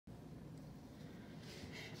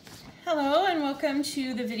Hello and welcome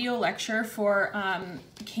to the video lecture for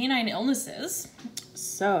canine illnesses.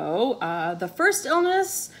 So the first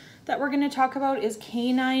illness that we're going to talk about is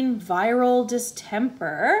canine viral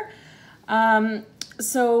distemper. The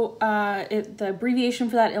abbreviation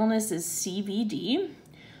for that illness is CVD.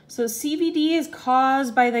 So CVD is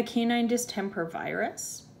caused by the canine distemper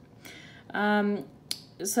virus.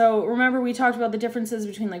 So remember we talked about the differences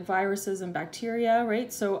between like viruses and bacteria,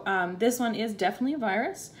 right? So this one is definitely a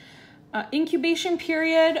virus. Incubation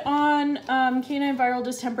period on canine viral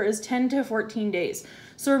distemper is 10 to 14 days.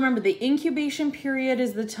 So remember, the incubation period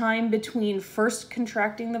is the time between first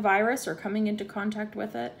contracting the virus or coming into contact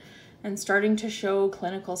with it and starting to show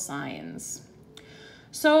clinical signs.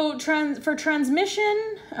 So for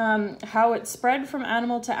transmission, how it's spread from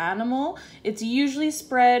animal to animal, it's usually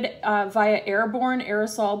spread via airborne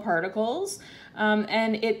aerosol particles.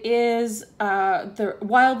 And it is, the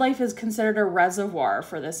wildlife is considered a reservoir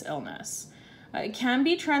for this illness. It can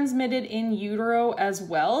be transmitted in utero as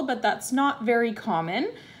well, but that's not very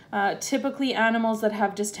common. Typically animals that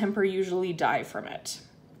have distemper usually die from it.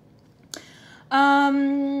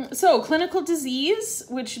 So clinical disease,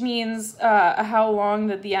 which means how long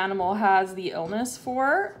that the animal has the illness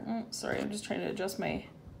for. Sorry, I'm just trying to adjust my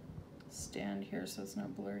stand here so it's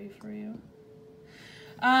not blurry for you.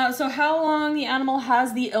 So how long the animal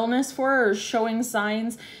has the illness for or showing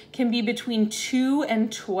signs can be between 2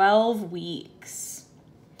 and 12 weeks.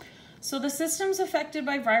 So the systems affected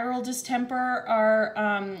by viral distemper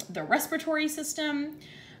are the respiratory system,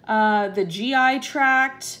 the GI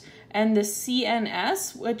tract, and the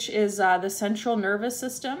CNS, which is the central nervous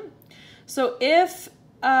system. So if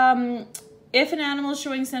an animal is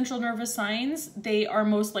showing central nervous signs, they are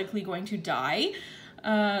most likely going to die.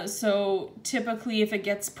 So typically if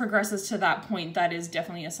it progresses to that point, that is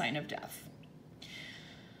definitely a sign of death.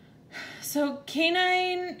 So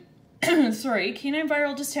canine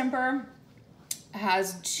viral distemper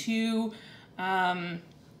has two,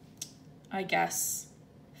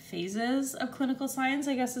 phases of clinical signs,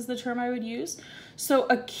 I guess is the term I would use. So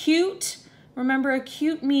acute, remember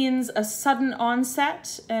acute means a sudden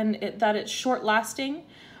onset and that it's short lasting.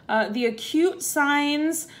 The acute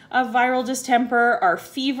signs of viral distemper are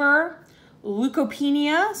fever,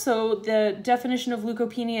 leukopenia. So the definition of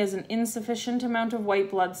leukopenia is an insufficient amount of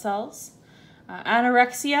white blood cells.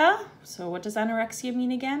 Anorexia. So what does anorexia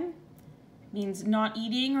mean again? It means not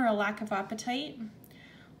eating or a lack of appetite.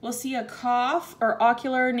 We'll see a cough or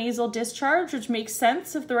ocular nasal discharge, which makes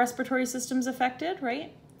sense if the respiratory system's affected,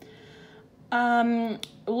 right?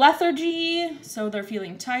 Lethargy, so they're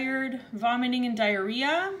feeling tired, vomiting and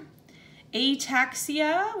diarrhea.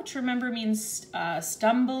 Ataxia, which remember means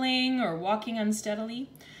stumbling or walking unsteadily.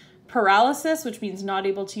 Paralysis, which means not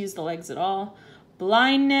able to use the legs at all.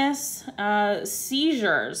 Blindness,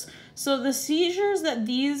 seizures. So the seizures that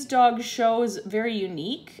these dogs show is very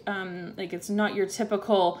unique. Like it's not your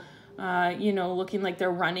typical, looking like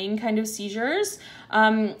they're running kind of seizures.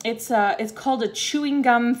 It's called a chewing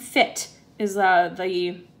gum fit is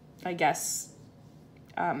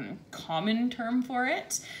common term for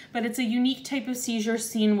it, but it's a unique type of seizure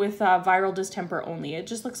seen with viral distemper only. It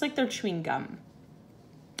just looks like they're chewing gum.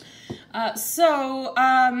 Canine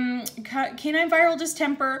viral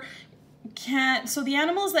distemper so the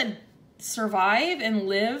animals that survive and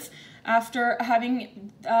live after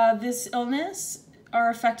having this illness are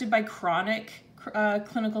affected by chronic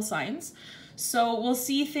clinical signs. So we'll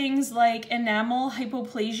see things like enamel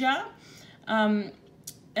hypoplasia.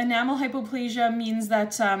 Enamel hypoplasia means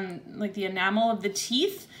that like the enamel of the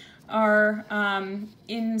teeth are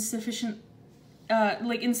insufficiently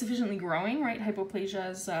growing, right?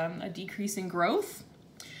 Hypoplasia is a decrease in growth.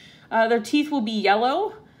 Their teeth will be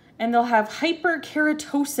yellow and they'll have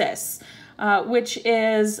hyperkeratosis, which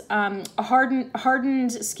is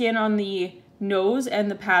hardened skin on the nose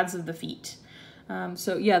and the pads of the feet.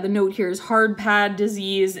 So yeah, the note here is hard pad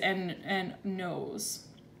disease and nose.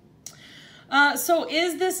 So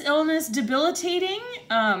is this illness debilitating?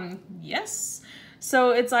 Yes.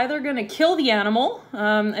 So it's either going to kill the animal.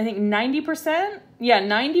 I think 90%,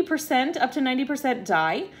 up to 90%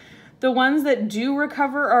 die. The ones that do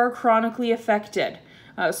recover are chronically affected.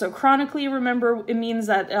 So chronically, remember, it means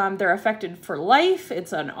that they're affected for life.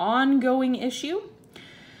 It's an ongoing issue.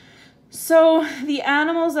 So the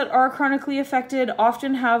animals that are chronically affected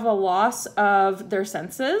often have a loss of their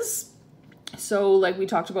senses. So like we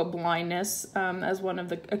talked about blindness as one of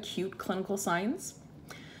the acute clinical signs.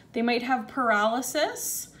 They might have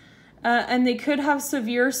paralysis and they could have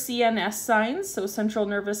severe CNS signs, so central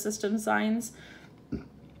nervous system signs.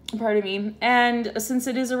 pardon me. And since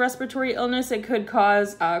it is a respiratory illness, it could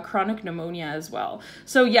cause chronic pneumonia as well.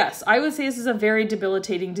 So yes, I would say this is a very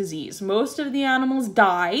debilitating disease. Most of the animals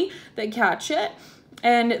die that catch it,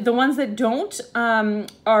 and the ones that don't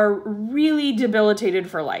are really debilitated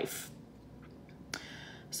for life.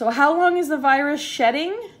 So how long is the virus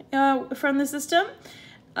shedding from the system?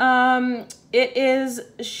 It is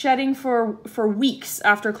shedding for weeks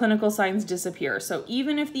after clinical signs disappear. So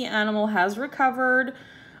even if the animal has recovered,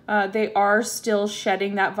 they are still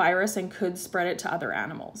shedding that virus and could spread it to other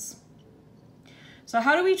animals. So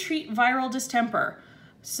how do we treat viral distemper?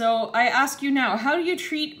 So I ask you now, how do you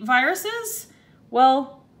treat viruses?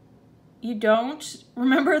 Well, you don't.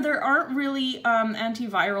 Remember, there aren't really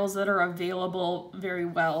antivirals that are available very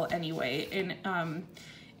well anyway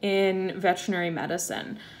in veterinary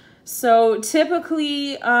medicine. So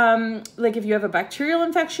typically, like if you have a bacterial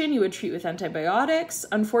infection, you would treat with antibiotics.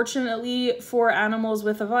 Unfortunately, for animals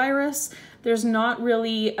with a virus, there's not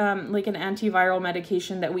really like an antiviral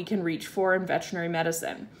medication that we can reach for in veterinary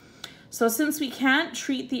medicine. So since we can't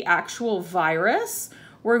treat the actual virus,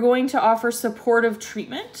 we're going to offer supportive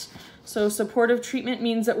treatment. So supportive treatment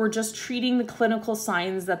means that we're just treating the clinical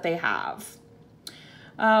signs that they have.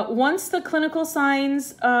 Once the clinical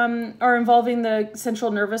signs are involving the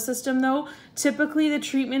central nervous system, though, typically the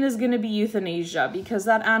treatment is going to be euthanasia because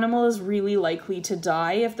that animal is really likely to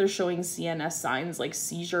die if they're showing CNS signs like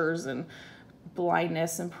seizures and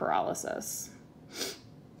blindness and paralysis.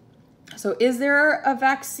 So is there a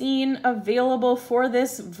vaccine available for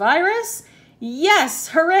this virus? Yes,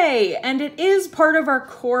 hooray! And it is part of our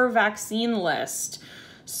core vaccine list.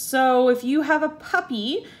 So if you have a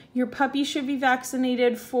puppy, your puppy should be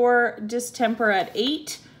vaccinated for distemper at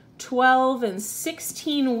 8, 12, and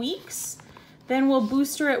 16 weeks. Then we'll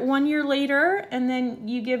booster it 1 year later, and then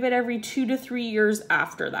you give it every 2 to 3 years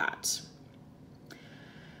after that.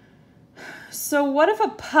 So what if a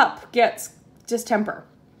pup gets distemper?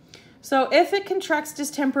 So if it contracts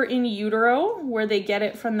distemper in utero, where they get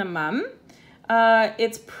it from the mom,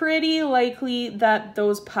 it's pretty likely that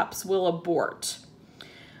those pups will abort.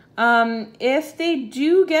 If they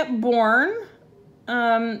do get born,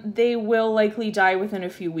 they will likely die within a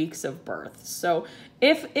few weeks of birth. So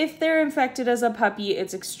if they're infected as a puppy,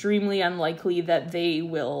 it's extremely unlikely that they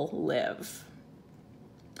will live.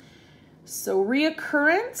 So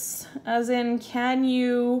reoccurrence, as in, can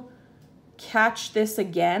you catch this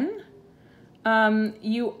again?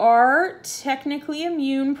 You are technically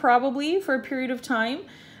immune probably for a period of time,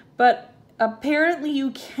 but apparently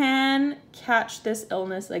you can catch this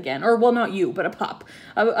illness again. Or, well, not you, but a pup.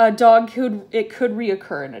 A dog could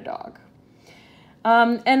reoccur in a dog.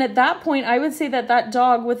 And at that point, I would say that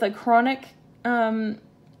dog with a chronic viral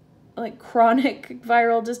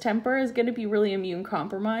distemper is going to be really immune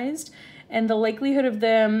compromised. And the likelihood of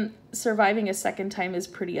them surviving a second time is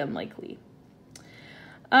pretty unlikely.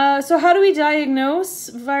 So how do we diagnose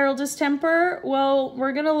viral distemper? Well,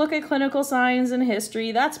 we're going to look at clinical signs and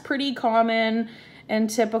history. That's pretty common and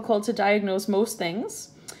typical to diagnose most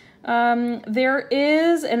things. There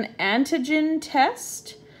is an antigen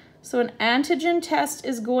test. So an antigen test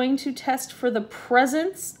is going to test for the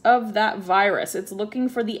presence of that virus. It's looking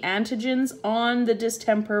for the antigens on the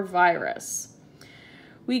distemper virus.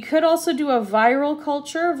 We could also do a viral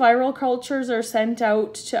culture. Viral cultures are sent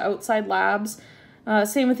out to outside labs.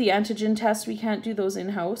 Same with the antigen test. We can't do those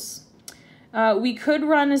in-house. We could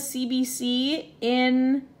run a CBC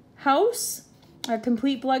in-house, a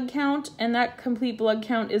complete blood count, and that complete blood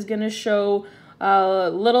count is going to show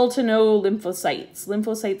little to no lymphocytes.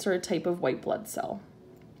 Lymphocytes are a type of white blood cell.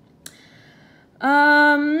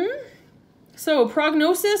 So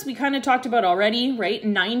prognosis, we kind of talked about already, right?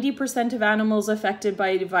 90% of animals affected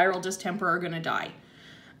by viral distemper are going to die.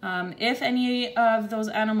 If any of those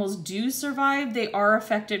animals do survive, they are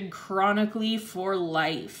affected chronically for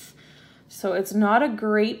life. So it's not a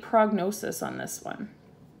great prognosis on this one.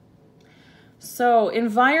 So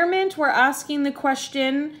environment, we're asking the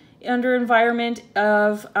question under environment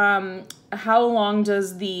of how long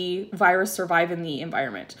does the virus survive in the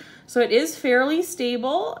environment. So it is fairly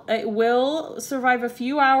stable. It will survive a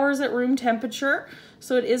few hours at room temperature.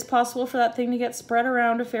 So it is possible for that thing to get spread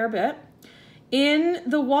around a fair bit. In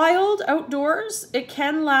the wild, outdoors, it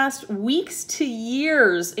can last weeks to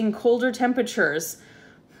years in colder temperatures.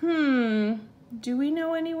 Do we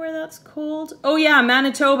know anywhere that's cold? Oh yeah,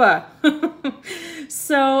 Manitoba.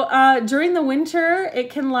 So during the winter, it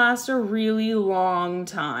can last a really long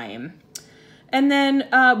time. And then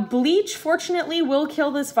bleach, fortunately, will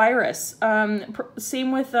kill this virus.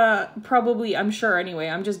 Same with probably, I'm sure anyway,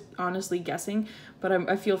 I'm just honestly guessing, but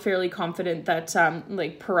I feel fairly confident that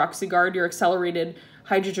like peroxigard, your accelerated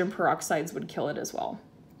hydrogen peroxides would kill it as well.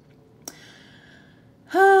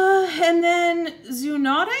 And then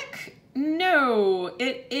zoonotic? No,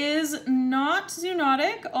 it is not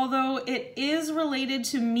zoonotic, although it is related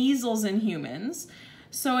to measles in humans.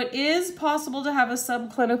 So it is possible to have a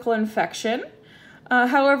subclinical infection.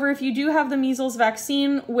 However, if you do have the measles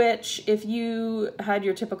vaccine, which if you had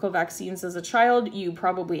your typical vaccines as a child, you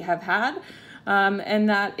probably have had, and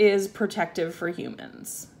that is protective for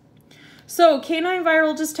humans. So canine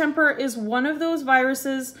viral distemper is one of those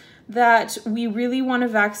viruses that we really want to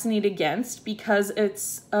vaccinate against because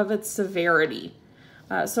of its severity.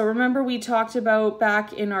 So remember we talked about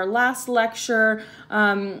back in our last lecture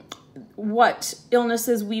what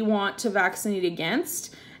illnesses we want to vaccinate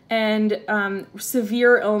against, and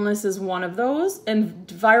severe illness is one of those, and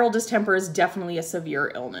viral distemper is definitely a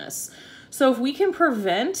severe illness. So if we can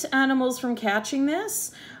prevent animals from catching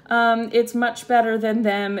this, it's much better than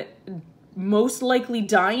them most likely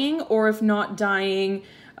dying, or if not dying,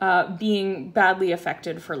 being badly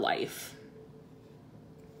affected for life.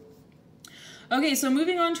 Okay, so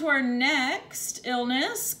moving on to our next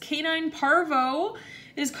illness, canine parvo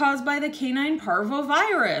is caused by the canine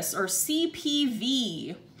parvovirus, or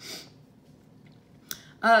CPV.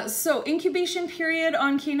 So incubation period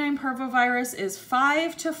on canine parvovirus is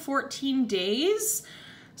 5 to 14 days.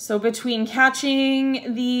 So between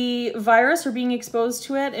catching the virus or being exposed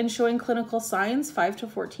to it and showing clinical signs, 5 to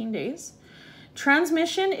 14 days.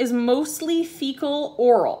 Transmission is mostly fecal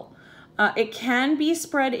oral. It can be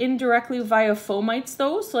spread indirectly via fomites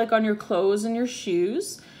though, so like on your clothes and your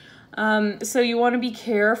shoes. So you want to be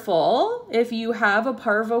careful if you have a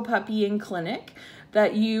parvo puppy in clinic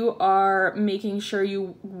that you are making sure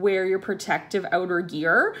you wear your protective outer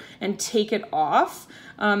gear and take it off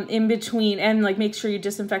in between, and like make sure you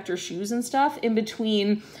disinfect your shoes and stuff in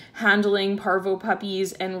between handling parvo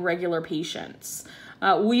puppies and regular patients.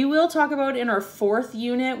 We will talk about in our 4th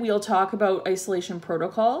unit, we'll talk about isolation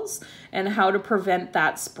protocols and how to prevent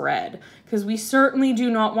that spread, because we certainly do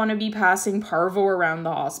not want to be passing parvo around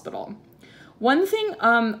the hospital. One thing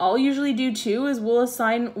I'll usually do too is we'll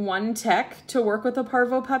assign one tech to work with a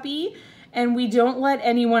parvo puppy, and we don't let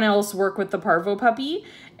anyone else work with the parvo puppy,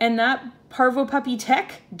 and that parvo puppy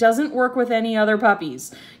tech doesn't work with any other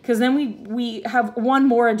puppies, because then we have one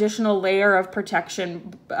more additional layer of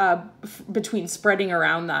protection between spreading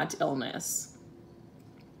around that illness.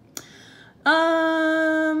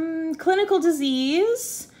 Clinical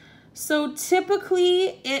disease. So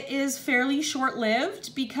typically it is fairly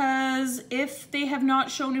short-lived, because if they have not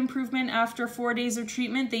shown improvement after 4 days of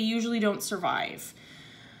treatment, they usually don't survive.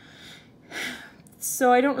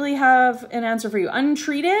 So I don't really have an answer for you.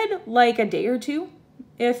 Untreated, like a day or two.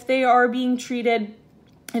 If they are being treated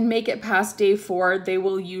and make it past day 4, they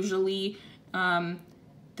will usually,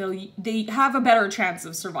 they have a better chance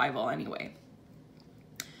of survival anyway.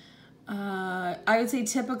 I would say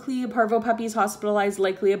typically a parvo puppy is hospitalized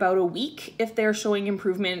likely about a week if they're showing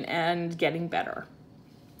improvement and getting better.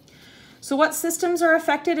 So what systems are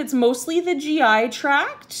affected? It's mostly the GI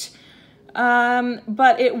tract,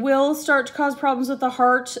 but it will start to cause problems with the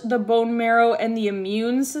heart, the bone marrow, and the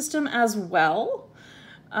immune system as well.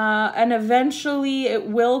 And eventually it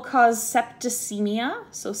will cause septicemia.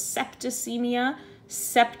 So septicemia,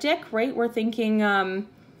 septic, right? We're thinking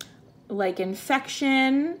like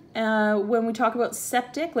infection, when we talk about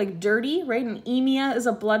septic, like dirty, right? And emia is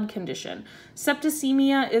a blood condition.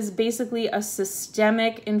 Septicemia is basically a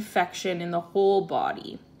systemic infection in the whole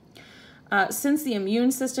body. Since the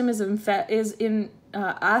immune system is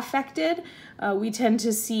affected, we tend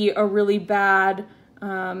to see a really bad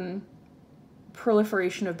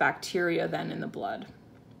proliferation of bacteria then in the blood.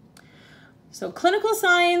 So clinical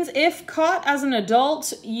signs, if caught as an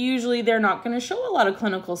adult, usually they're not going to show a lot of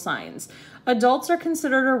clinical signs. Adults are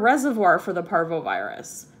considered a reservoir for the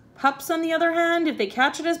parvovirus. Pups, on the other hand, if they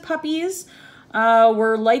catch it as puppies,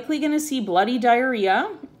 we're likely going to see bloody diarrhea.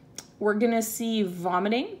 We're going to see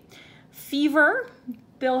vomiting, fever.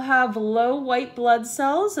 They'll have low white blood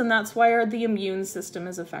cells, and that's why the immune system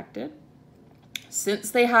is affected.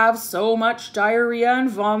 Since they have so much diarrhea and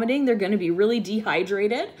vomiting, they're going to be really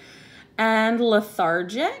dehydrated and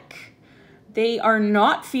lethargic. They are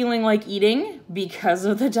not feeling like eating because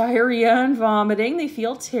of the diarrhea and vomiting. They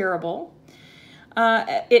feel terrible.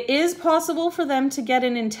 It is possible for them to get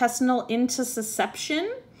an intestinal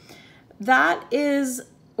intussusception. That is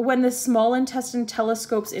when the small intestine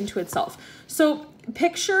telescopes into itself. So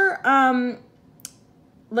picture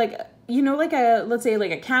like you know, like let's say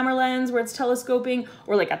like a camera lens where it's telescoping,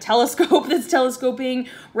 or like a telescope that's telescoping,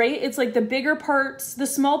 right? It's like the bigger parts, the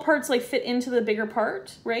small parts like fit into the bigger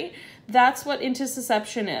part, right? That's what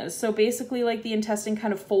intussusception is. So basically like the intestine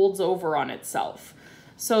kind of folds over on itself.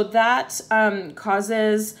 So that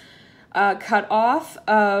causes cut off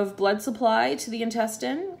of blood supply to the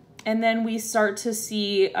intestine. And then we start to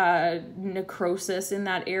see necrosis in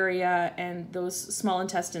that area, and those small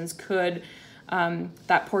intestines could,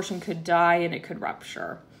 that portion could die and it could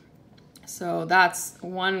rupture. So that's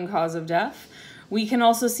one cause of death. We can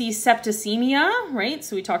also see septicemia, right?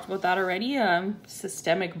 So we talked about that already,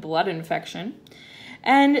 systemic blood infection.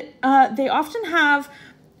 And they often have,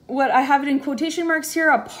 what I have it in quotation marks here,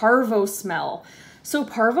 a parvo smell. So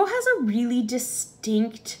parvo has a really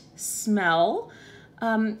distinct smell.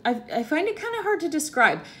 I find it kind of hard to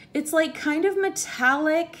describe. It's like kind of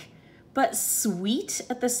metallic, but sweet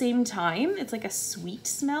at the same time. It's like a sweet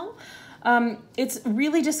smell. It's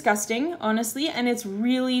really disgusting, honestly, and it's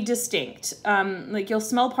really distinct. Like you'll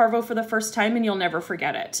smell parvo for the first time and you'll never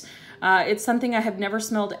forget it. It's something I have never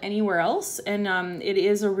smelled anywhere else, and it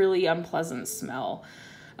is a really unpleasant smell.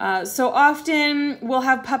 So often we'll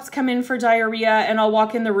have pups come in for diarrhea and I'll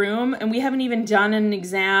walk in the room and we haven't even done an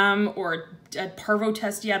exam or a parvo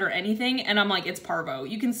test yet or anything, and I'm like, it's parvo.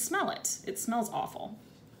 You can smell it. It smells awful.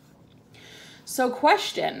 So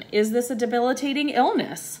question, is this a debilitating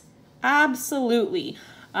illness? Absolutely.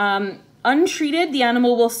 Untreated, the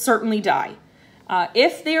animal will certainly die.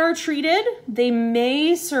 If they are treated, they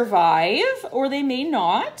may survive or they may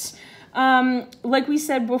not. Like we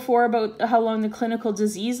said before about how long the clinical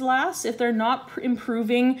disease lasts, if they're not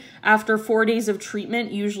improving after 4 days of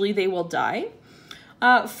treatment, usually they will die.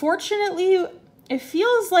 Fortunately, it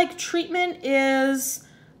feels like treatment is,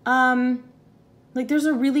 like there's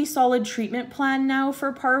a really solid treatment plan now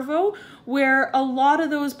for parvo, where a lot of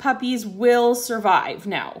those puppies will survive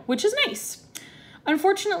now, which is nice.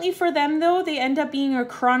 Unfortunately for them though, they end up being a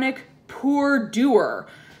chronic poor doer.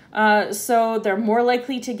 So they're more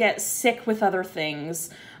likely to get sick with other things.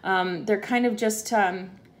 They're kind of just,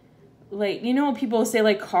 like, you know, people say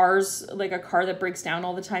like cars, like a car that breaks down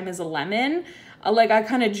all the time is a lemon. Like I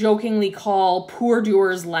kind of jokingly call poor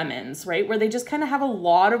doers lemons, right? Where they just kind of have a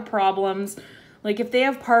lot of problems. Like if they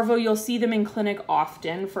have parvo, you'll see them in clinic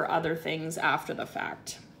often for other things after the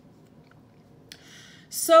fact.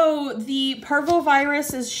 So the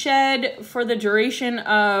parvovirus is shed for the duration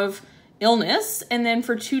of illness and then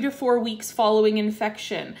for 2 to 4 weeks following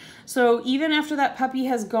infection. So even after that puppy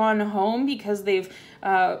has gone home because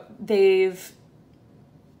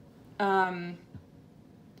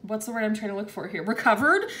what's the word I'm trying to look for here?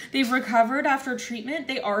 Recovered. They've recovered after treatment.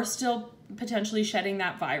 They are still potentially shedding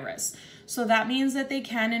that virus. So that means that they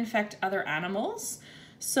can infect other animals.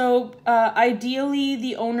 So ideally,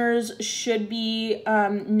 the owners should be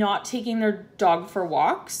not taking their dog for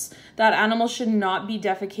walks. That animal should not be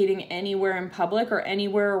defecating anywhere in public or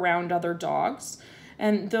anywhere around other dogs.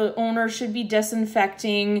 And the owner should be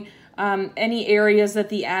disinfecting any areas that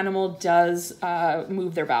the animal does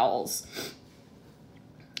move their bowels.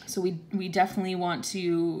 So we definitely want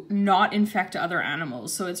to not infect other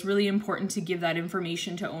animals. So it's really important to give that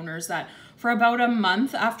information to owners that for about a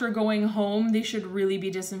month after going home, they should really be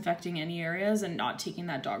disinfecting any areas and not taking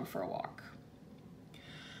that dog for a walk.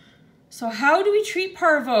 So how do we treat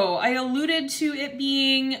parvo? I alluded to it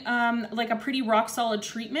being like a pretty rock solid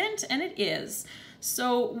treatment, and it is.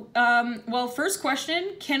 So, well, first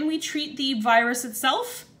question, can we treat the virus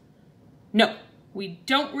itself? No. We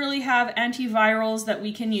don't really have antivirals that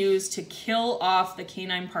we can use to kill off the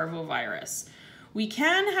canine parvovirus. We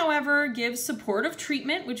can, however, give supportive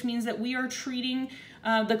treatment, which means that we are treating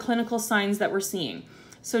the clinical signs that we're seeing.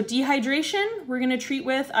 So dehydration, we're going to treat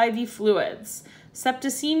with IV fluids.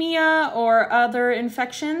 Septicemia or other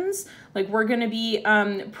infections, like we're going to be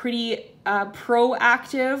pretty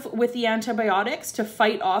proactive with the antibiotics to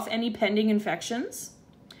fight off any pending infections.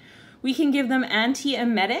 We can give them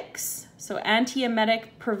antiemetics. So antiemetic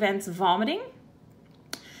prevents vomiting.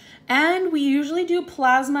 And we usually do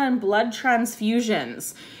plasma and blood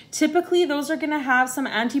transfusions. Typically, those are going to have some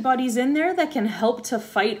antibodies in there that can help to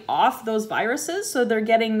fight off those viruses. So they're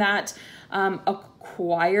getting that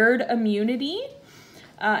acquired immunity.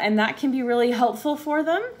 And that can be really helpful for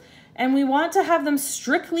them. And we want to have them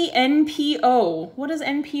strictly NPO. What does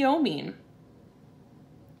NPO mean?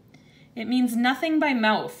 It means nothing by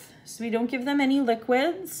mouth. So we don't give them any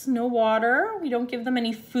liquids, no water. We don't give them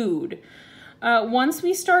any food. Once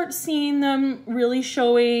we start seeing them really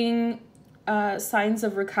showing signs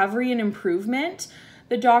of recovery and improvement,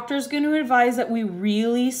 the doctor's going to advise that we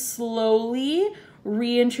really slowly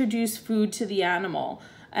reintroduce food to the animal.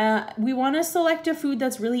 We want to select a food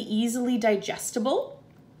that's really easily digestible,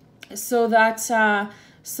 so that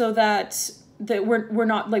we're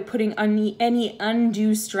not like putting any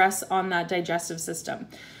undue stress on that digestive system.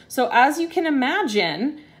 So as you can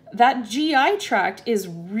imagine, that GI tract is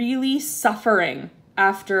really suffering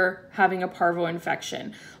after having a parvo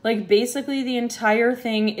infection. Like basically the entire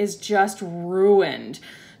thing is just ruined.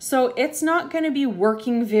 So it's not going to be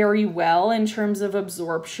working very well in terms of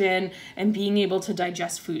absorption and being able to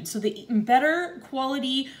digest food. So the better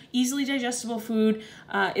quality, easily digestible food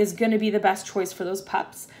is going to be the best choice for those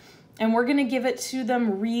pups. And we're going to give it to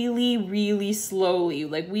them really, really slowly.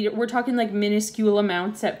 Like we're talking like minuscule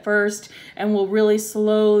amounts at first, and we'll really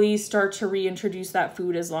slowly start to reintroduce that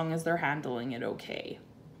food as long as they're handling it okay.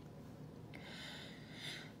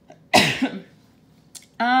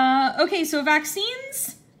 Okay, so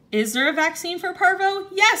vaccines. Is there a vaccine for parvo?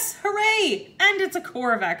 Yes, hooray! And it's a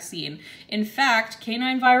core vaccine. In fact,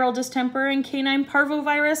 canine viral distemper and canine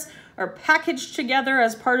parvovirus are packaged together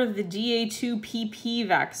as part of the DA2PP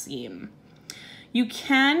vaccine. You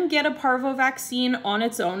can get a parvo vaccine on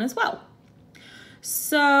its own as well.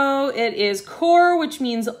 So it is core, which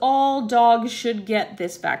means all dogs should get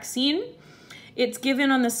this vaccine. It's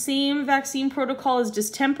given on the same vaccine protocol as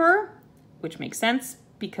distemper, which makes sense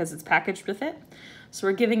because it's packaged with it. So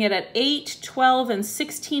we're giving it at 8, 12, and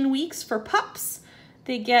 16 weeks for pups.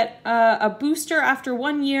 They get a booster after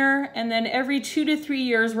 1 year, and then every 2 to 3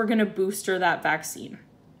 years, we're gonna booster that vaccine.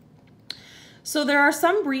 So there are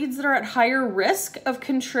some breeds that are at higher risk of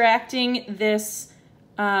contracting this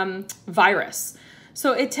virus.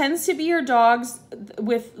 So it tends to be your dogs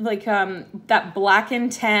with like that black and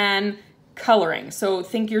tan coloring. So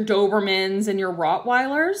think your Dobermans and your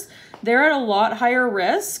Rottweilers. They're at a lot higher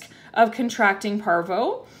risk of contracting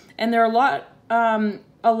parvo, and they're a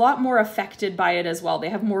lot more affected by it as well. They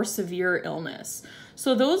have more severe illness.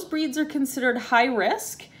 So those breeds are considered high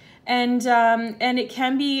risk, and it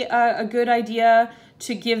can be a good idea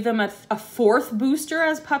to give them a fourth booster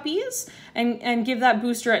as puppies and give that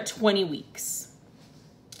booster at 20 weeks.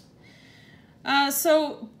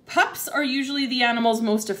 So pups are usually the animals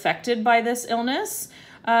most affected by this illness.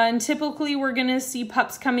 And typically we're gonna see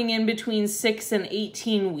pups coming in between 6 and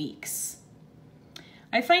 18 weeks.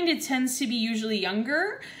 I find it tends to be usually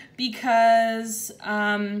younger because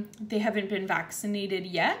they haven't been vaccinated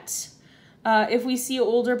yet. If we see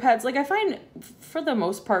older pets, like I find for the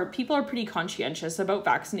most part, people are pretty conscientious about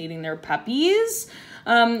vaccinating their puppies.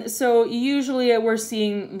 So usually we're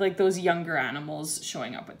seeing like those younger animals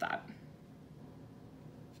showing up with that.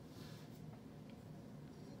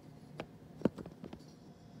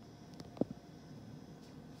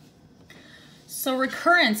 So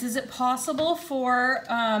recurrence, is it possible for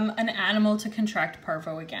an animal to contract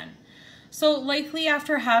parvo again? So likely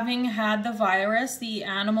after having had the virus, the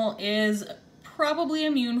animal is probably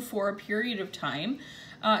immune for a period of time.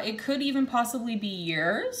 It could even possibly be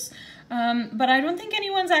years, but I don't think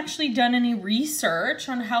anyone's actually done any research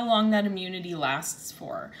on how long that immunity lasts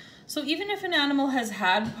for. So even if an animal has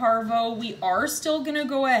had parvo, we are still gonna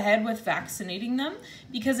go ahead with vaccinating them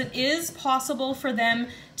because it is possible for them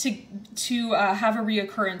to have a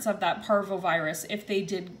reoccurrence of that parvovirus if they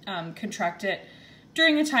did contract it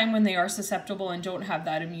during a time when they are susceptible and don't have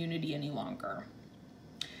that immunity any longer.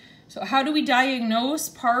 So how do we diagnose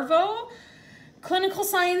parvo? Clinical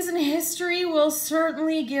signs and history will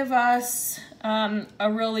certainly give us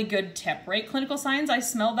a really good tip, right? Clinical signs, I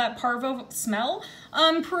smell that parvo smell.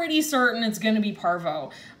 I'm pretty certain it's gonna be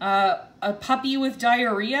parvo. A puppy with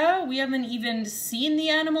diarrhea, we haven't even seen the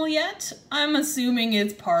animal yet. I'm assuming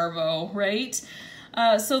it's parvo, right?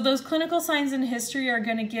 So those clinical signs and history are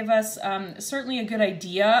gonna give us certainly a good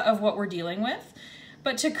idea of what we're dealing with.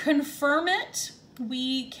 But to confirm it,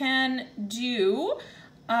 we can do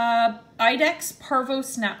IDEXX parvo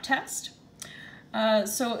snap test.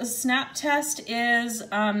 So a snap test is,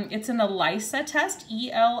 it's an ELISA test,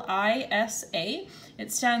 E-L-I-S-A.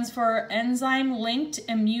 It stands for Enzyme Linked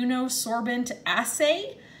Immunosorbent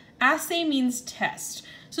Assay. Assay means test.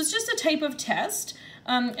 So it's just a type of test.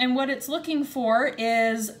 And what it's looking for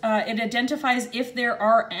is it identifies if there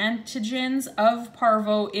are antigens of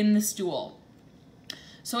parvo in the stool.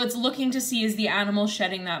 So it's looking to see is the animal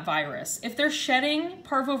shedding that virus. If they're shedding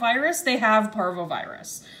parvovirus, they have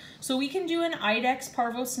parvovirus. So we can do an IDEXX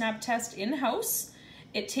parvo snap test in-house.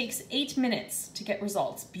 It takes 8 minutes to get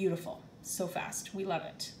results. Beautiful, so fast, we love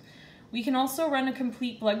it. We can also run a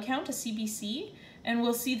complete blood count, a CBC, and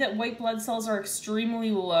we'll see that white blood cells are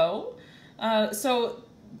extremely low. So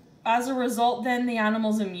as a result, then the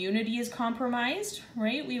animal's immunity is compromised,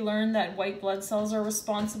 right? We learned that white blood cells are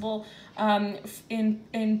responsible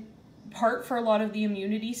in part for a lot of the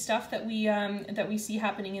immunity stuff that we see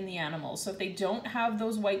happening in the animals. So if they don't have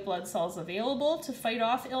those white blood cells available to fight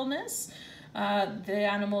off illness, the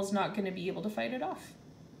animal is not going to be able to fight it off.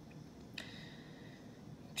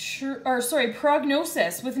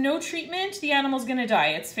 Prognosis. With no treatment, the animal's going to die.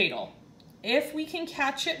 It's fatal. If we can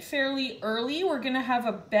catch it fairly early, we're going to have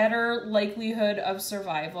a better likelihood of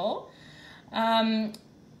survival,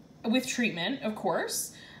 with treatment, of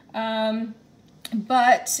course.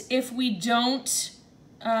 But if we don't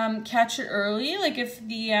catch it early, like if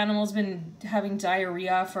the animal's been having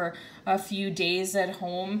diarrhea for a few days at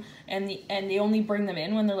home and they only bring them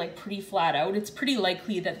in when they're like pretty flat out, it's pretty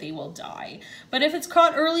likely that they will die. But if it's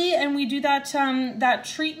caught early and we do that that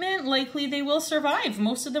treatment, likely they will survive.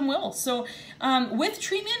 Most of them will. So with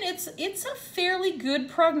treatment, it's a fairly good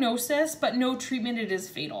prognosis, but no treatment, it is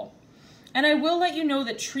fatal. And I will let you know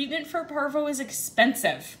that treatment for parvo is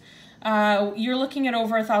expensive. You're looking at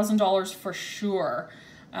over $1,000 for sure.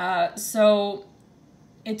 So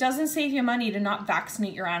it doesn't save you money to not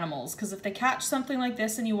vaccinate your animals, because if they catch something like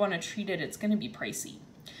this and you want to treat it, it's going to be pricey.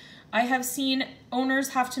 I have seen owners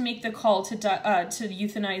have to make the call to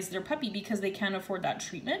euthanize their puppy because they can't afford that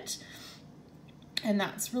treatment, and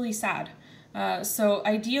that's really sad. So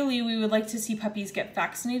ideally, we would like to see puppies get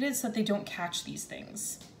vaccinated so that they don't catch these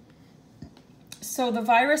things. So the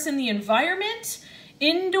virus in the environment,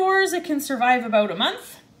 indoors, it can survive about a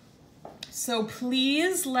month. So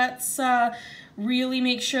please, let's really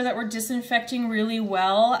make sure that we're disinfecting really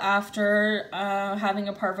well after having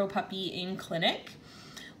a parvo puppy in clinic.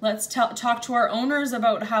 Let's talk to our owners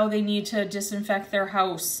about how they need to disinfect their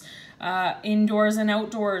house, indoors and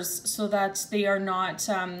outdoors, so that they are not,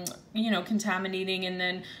 contaminating and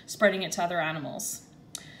then spreading it to other animals.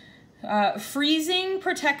 Freezing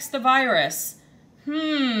protects the virus.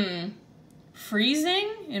 Freezing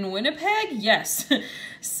in Winnipeg? Yes.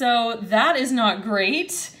 So that is not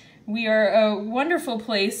great. We are a wonderful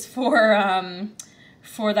place for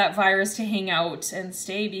that virus to hang out and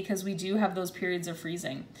stay, because we do have those periods of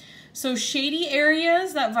freezing. So shady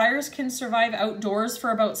areas, that virus can survive outdoors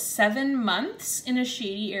for about 7 months in a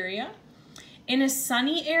shady area. In a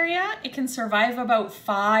sunny area, it can survive about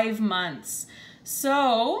 5 months.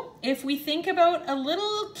 So if we think about a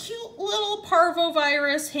little cute little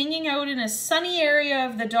parvovirus hanging out in a sunny area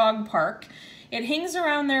of the dog park, it hangs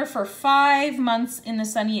around there for 5 months in the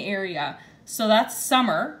sunny area. So that's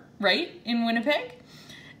summer, right, in Winnipeg?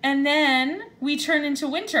 And then we turn into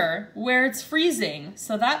winter where it's freezing.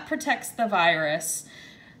 So that protects the virus.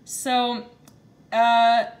 So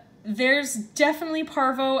there's definitely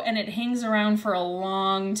parvo, and it hangs around for a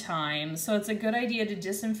long time. So it's a good idea to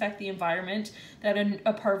disinfect the environment that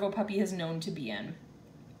a parvo puppy is known to be in.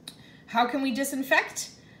 How can we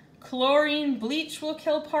disinfect? Chlorine, bleach will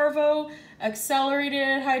kill parvo.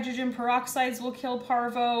 Accelerated hydrogen peroxides will kill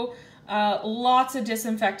parvo. Lots of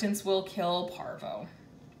disinfectants will kill parvo.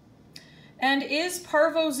 And is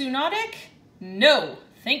parvo zoonotic? No,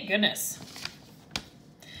 thank goodness.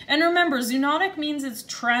 And remember, zoonotic means it's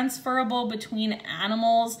transferable between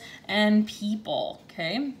animals and people,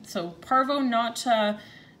 okay? So parvo, not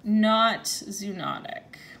zoonotic.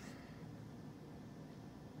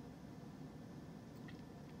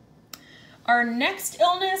 Our next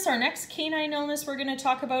illness, our next canine illness we're going to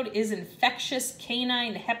talk about is infectious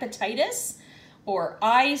canine hepatitis, or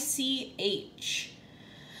ICH.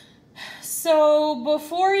 So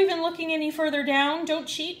before even looking any further down, don't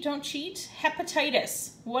cheat.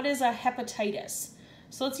 Hepatitis. What is a hepatitis?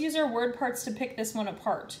 So let's use our word parts to pick this one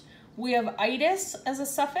apart. We have itis as a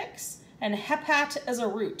suffix and hepat as a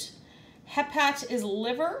root. Hepat is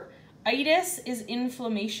liver. Itis is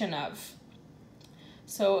inflammation of.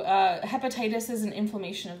 So hepatitis is an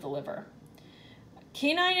inflammation of the liver.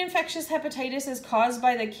 Canine infectious hepatitis is caused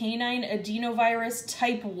by the canine adenovirus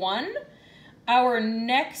type 1. Our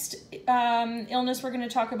next illness we're going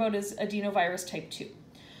to talk about is adenovirus type 2.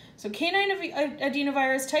 So canine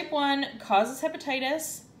adenovirus type 1 causes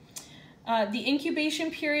hepatitis. The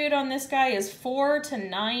incubation period on this guy is 4 to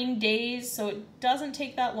 9 days, so it doesn't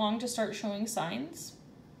take that long to start showing signs.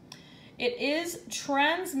 It is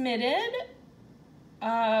transmitted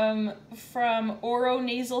from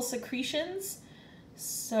oronasal secretions.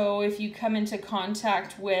 So if you come into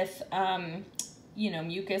contact with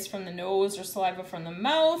mucus from the nose or saliva from the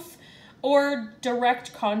mouth, or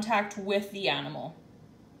direct contact with the animal.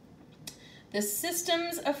 The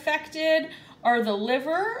systems affected are the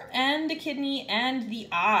liver and the kidney and the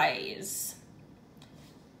eyes.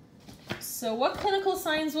 So what clinical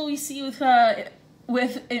signs will we see with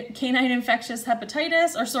canine infectious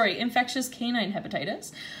hepatitis, infectious canine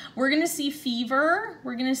hepatitis? We're going to see fever,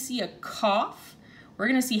 we're going to see a cough, we're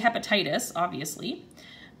going to see hepatitis, obviously.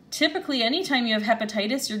 Typically, anytime you have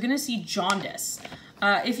hepatitis, you're going to see jaundice.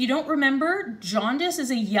 If you don't remember, jaundice is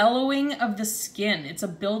a yellowing of the skin. It's a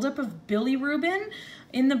buildup of bilirubin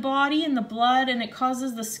in the body, in the blood, and it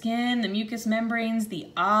causes the skin, the mucous membranes, the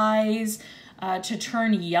eyes to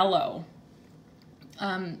turn yellow.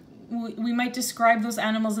 We might describe those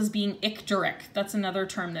animals as being icteric. That's another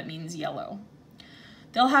term that means yellow.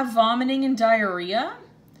 They'll have vomiting and diarrhea,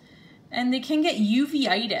 and they can get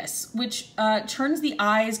uveitis, which turns the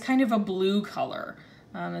eyes kind of a blue color.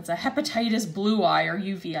 It's a hepatitis blue eye or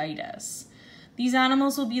uveitis. These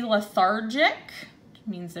animals will be lethargic, which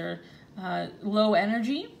means they're low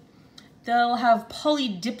energy. They'll have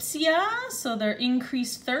polydipsia, so they're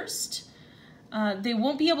increased thirst. They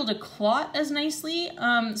won't be able to clot as nicely,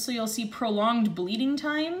 so you'll see prolonged bleeding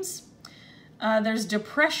times. There's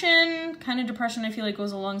depression, kind of depression I feel like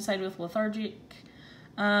goes alongside with lethargic.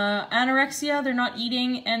 Anorexia, they're not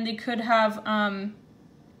eating, and they could have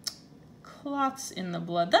clots in the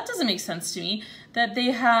blood. That doesn't make sense to me, that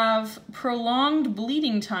they have prolonged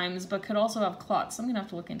bleeding times but could also have clots. I'm gonna have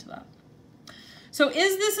to look into that. So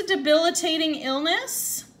is this a debilitating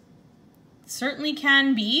illness? Certainly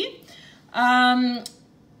can be.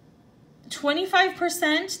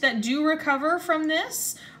 25% that do recover from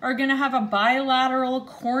this are going to have a bilateral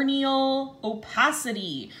corneal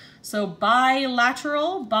opacity. So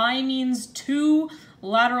bilateral, bi means two,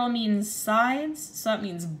 lateral means sides. So that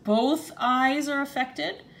means both eyes are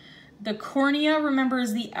affected. The cornea, remember,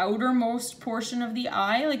 is the outermost portion of the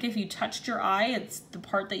eye. Like if you touched your eye, it's the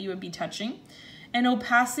part that you would be touching. And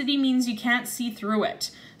opacity means you can't see through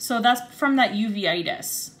it. So that's from that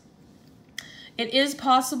uveitis. It is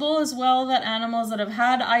possible as well that animals that have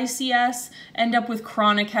had ICS end up with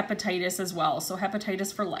chronic hepatitis as well, so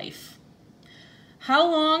hepatitis for life. How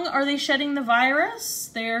long are they shedding the virus?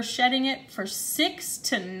 They're shedding it for 6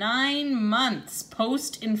 to 9 months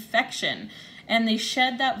post-infection, and they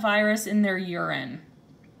shed that virus in their urine.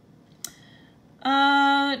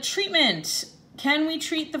 Treatment. Can we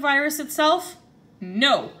treat the virus itself?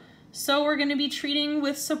 No. So we're going to be treating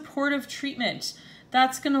with supportive treatment.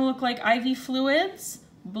 That's going to look like IV fluids,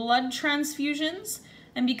 blood transfusions,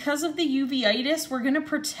 and because of the uveitis, we're going to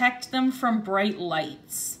protect them from bright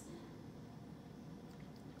lights.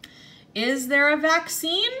 Is there a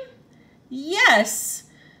vaccine? Yes.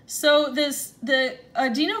 So the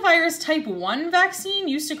adenovirus type 1 vaccine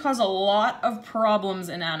used to cause a lot of problems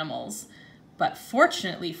in animals. But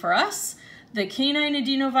fortunately for us, the canine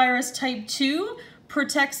adenovirus type 2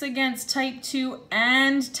 protects against type 2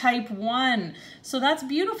 and type 1. So that's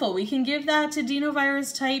beautiful. We can give that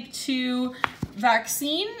adenovirus type 2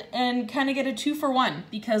 vaccine and kind of get a 2-for-1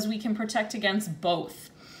 because we can protect against both.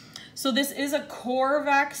 So this is a core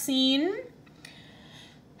vaccine.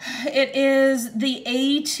 It is the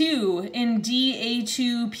A2 in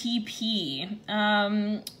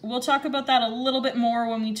DA2PP. We'll talk about that a little bit more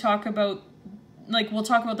when we talk about, we'll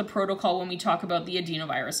talk about the protocol when we talk about the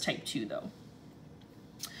adenovirus type 2 though.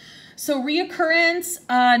 So reoccurrence,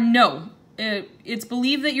 no. It's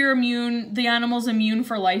believed that you're immune, the animal's immune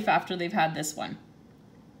for life after they've had this one.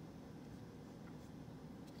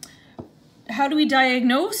 How do we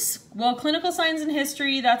diagnose? Well, clinical signs and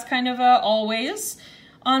history, that's kind of a always.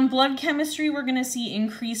 On blood chemistry, we're going to see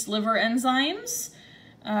increased liver enzymes.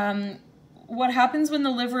 What happens when the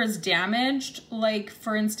liver is damaged, like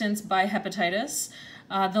for instance by hepatitis?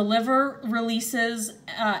 The liver releases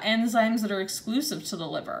enzymes that are exclusive to the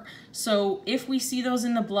liver. So if we see those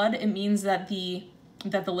in the blood, it means that the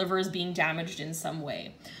liver is being damaged in some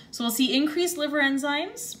way. So we'll see increased liver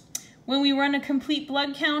enzymes. When we run a complete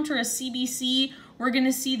blood count or a CBC, we're going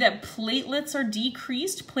to see that platelets are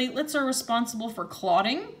decreased. Platelets are responsible for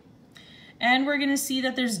clotting. And we're going to see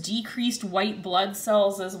that there's decreased white blood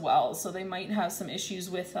cells as well. So they might have some issues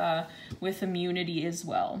with immunity as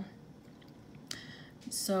well.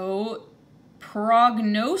 So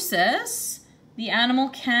prognosis, the animal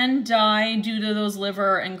can die due to those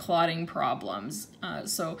liver and clotting problems.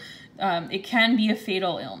 It can be a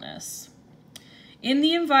fatal illness. In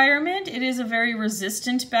the environment, it is a very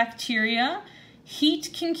resistant bacteria.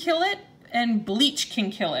 Heat can kill it and bleach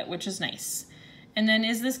can kill it, which is nice. And then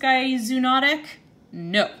is this guy zoonotic?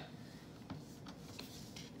 No.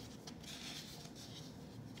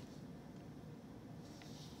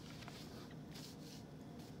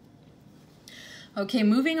 Okay,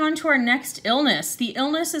 moving on to our next illness. The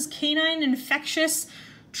illness is canine infectious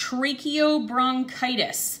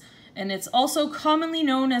tracheobronchitis, and it's also commonly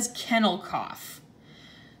known as kennel cough.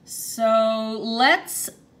 So let's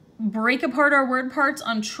break apart our word parts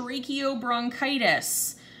on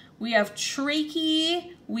tracheobronchitis. We have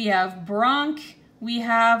trache, we have bronch, we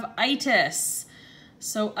have itis.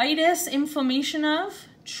 So itis, inflammation of,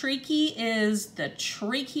 trachea is the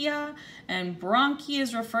trachea, and bronchi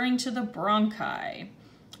is referring to the bronchi.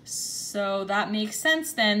 So that makes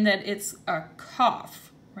sense then that it's a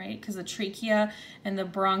cough, right? Because the trachea and the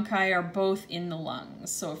bronchi are both in the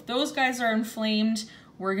lungs. So if those guys are inflamed,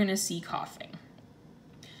 we're gonna see coughing.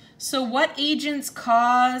 So what agents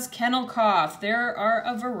cause kennel cough? There are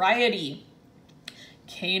a variety.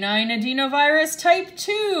 Canine adenovirus type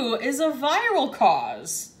 2 is a viral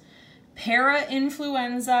cause.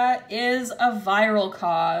 Parainfluenza is a viral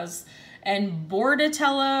cause. And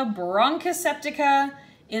Bordetella bronchoseptica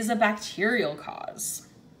is a bacterial cause.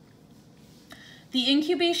 The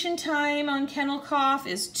incubation time on kennel cough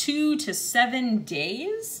is 2 to 7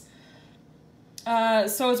 days.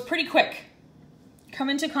 So it's pretty quick. Come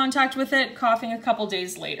into contact with it, coughing a couple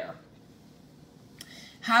days later.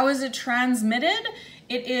 How is it transmitted?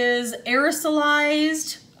 It is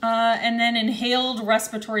aerosolized and then inhaled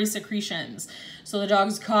respiratory secretions. So the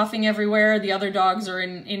dog's coughing everywhere, the other dogs are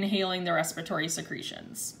inhaling the respiratory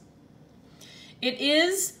secretions. It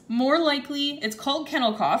is more likely, it's called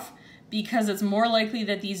kennel cough because it's more likely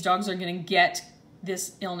that these dogs are going to get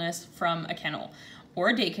this illness from a kennel or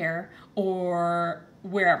a daycare or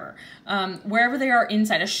wherever. Wherever they are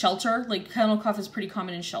inside a shelter, like kennel cough is pretty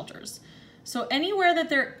common in shelters. So anywhere that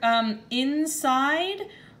they're inside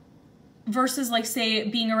versus like say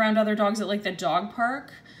being around other dogs at like the dog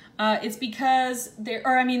park, it's because they're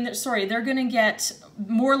gonna get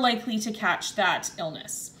more likely to catch that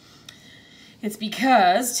illness. It's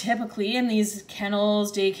because typically in these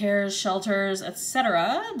kennels, daycares, shelters,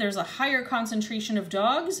 etc., there's a higher concentration of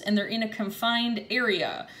dogs and they're in a confined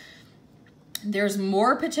area. There's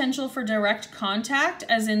more potential for direct contact,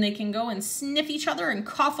 as in they can go and sniff each other and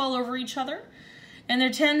cough all over each other. And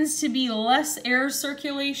there tends to be less air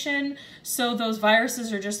circulation, so those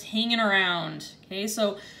viruses are just hanging around. Okay,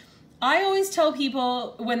 so I always tell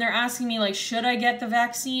people when they're asking me, like, should I get the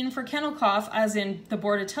vaccine for kennel cough, as in the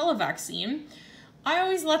Bordetella vaccine, I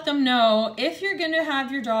always let them know if you're going to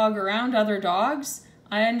have your dog around other dogs,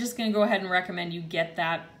 I'm just going to go ahead and recommend you get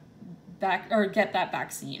that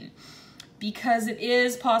vaccine. Because it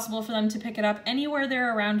is possible for them to pick it up anywhere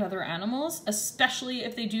they're around other animals, especially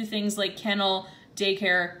if they do things like kennel,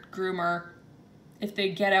 daycare, groomer, if they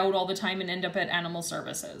get out all the time and end up at animal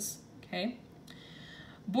services, okay?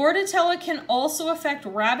 Bordetella can also affect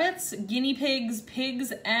rabbits, guinea pigs,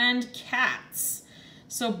 pigs, and cats.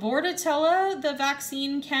 So Bordetella, the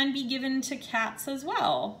vaccine, can be given to cats as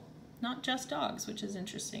well, not just dogs, which is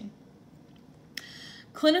interesting.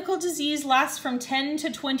 Clinical disease lasts from 10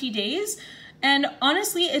 to 20 days, and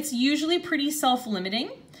honestly, it's usually pretty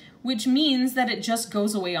self-limiting, which means that it just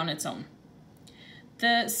goes away on its own.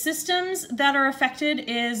 The systems that are affected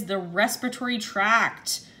is the respiratory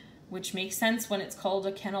tract, which makes sense when it's called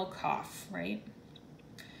a kennel cough, right?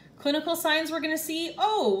 Clinical signs we're gonna see,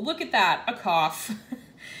 oh, look at that, a cough.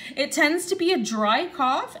 It tends to be a dry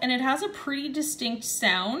cough, and it has a pretty distinct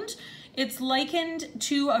sound. It's likened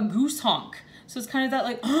to a goose honk. So it's kind of that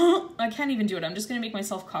like, oh, I can't even do it. I'm just gonna make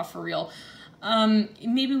myself cough for real.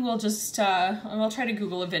 Maybe we'll just, I'll try to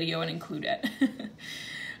Google a video and include it.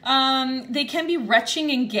 They can be retching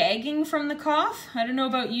and gagging from the cough. I don't know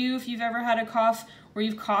about you, if you've ever had a cough where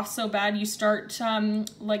you've coughed so bad you start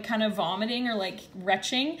like kind of vomiting or like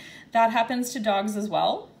retching. That happens to dogs as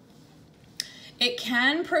well. It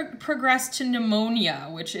can progress to pneumonia,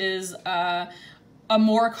 which is a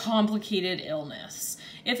more complicated illness.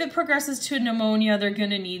 If it progresses to pneumonia, they're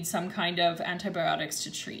going to need some kind of antibiotics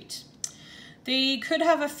to treat. They could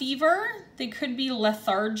have a fever. They could be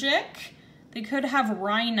lethargic. They could have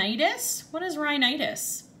rhinitis. What is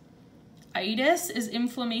rhinitis? Itis is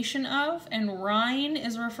inflammation of, and rhine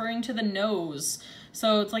is referring to the nose.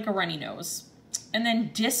 So it's like a runny nose. And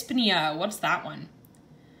then dyspnea, what's that one?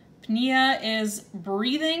 Pnea is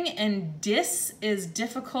breathing, and dys is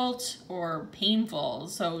difficult or painful.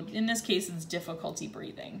 So in this case, it's difficulty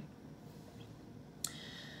breathing.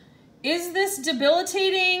 Is this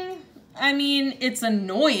debilitating? I mean, it's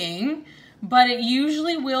annoying, but it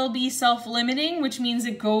usually will be self-limiting, which means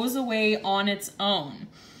it goes away on its own.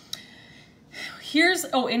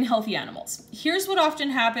 In healthy animals. Here's what often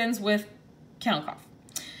happens with kennel cough.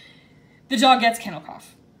 The dog gets kennel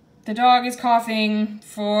cough. The dog is coughing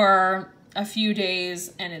for a few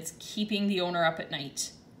days and it's keeping the owner up at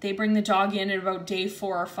night. They bring the dog in at about day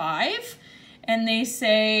 4 or 5 and they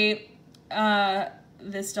say,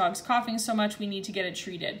 this dog's coughing so much, we need to get it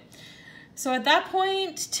treated. So at that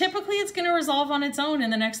point, typically it's going to resolve on its own in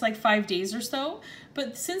the next like 5 days or so.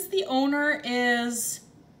 But since the owner is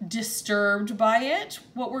disturbed by it,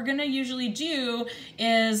 what we're gonna usually do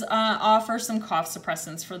is offer some cough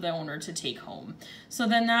suppressants for the owner to take home. So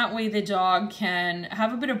then that way the dog can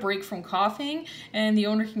have a bit of break from coughing and the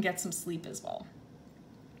owner can get some sleep as well.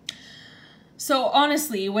 So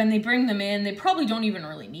honestly, when they bring them in, they probably don't even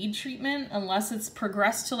really need treatment unless it's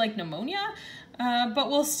progressed to like pneumonia, but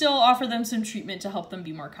we'll still offer them some treatment to help them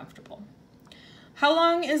be more comfortable. How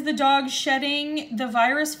long is the dog shedding the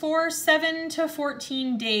virus for? 7 to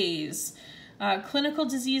 14 days. Clinical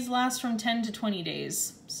disease lasts from 10 to 20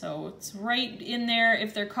 days. So it's right in there.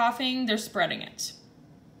 If they're coughing, they're spreading it.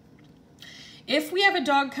 If we have a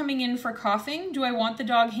dog coming in for coughing, do I want the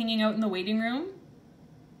dog hanging out in the waiting room?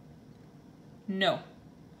 No,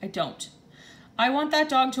 I don't. I want that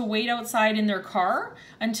dog to wait outside in their car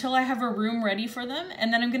until I have a room ready for them,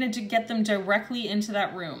 and then I'm going to get them directly into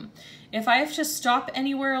that room. If I have to stop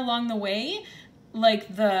anywhere along the way,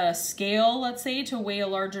 like the scale, let's say, to weigh a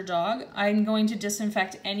larger dog, I'm going to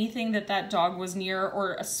disinfect anything that dog was near,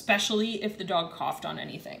 or especially if the dog coughed on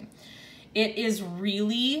anything. It is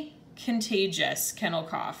really contagious, kennel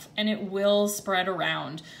cough, and it will spread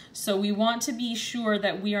around. So we want to be sure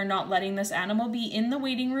that we are not letting this animal be in the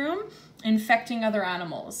waiting room infecting other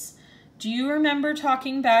animals. Do you remember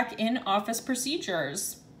talking back in office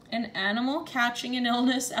procedures? An animal catching an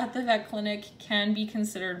illness at the vet clinic can be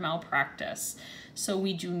considered malpractice. So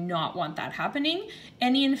we do not want that happening.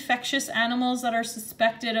 Any infectious animals that are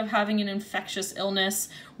suspected of having an infectious illness,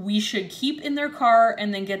 we should keep in their car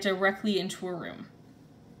and then get directly into a room.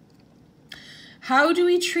 How do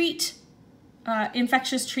we treat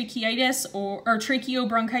infectious tracheitis or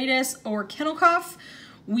tracheobronchitis or kennel cough?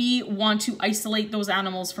 We want to isolate those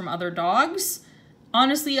animals from other dogs.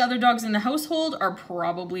 Honestly, other dogs in the household are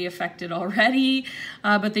probably affected already,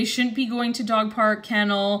 but they shouldn't be going to dog park,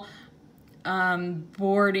 kennel,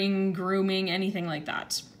 boarding, grooming, anything like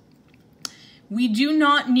that. We do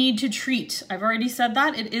not need to treat. I've already said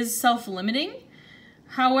that. It is self-limiting.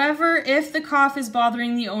 However, if the cough is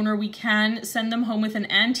bothering the owner, we can send them home with an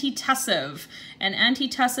antitussive. An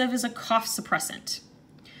antitussive is a cough suppressant.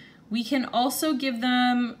 We can also give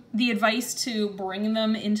them the advice to bring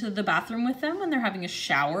them into the bathroom with them when they're having a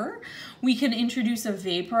shower. We can introduce a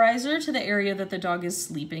vaporizer to the area that the dog is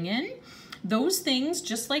sleeping in. Those things,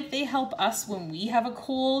 just like they help us when we have a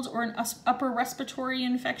cold or an upper respiratory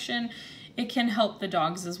infection, it can help the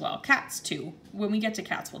dogs as well. Cats too. When we get to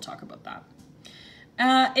cats, we'll talk about that.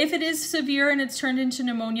 If it is severe and it's turned into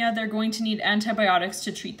pneumonia, they're going to need antibiotics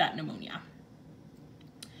to treat that pneumonia.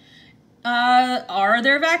 Are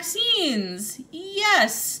there vaccines?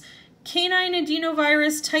 Yes. Canine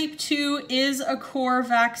adenovirus type 2 is a core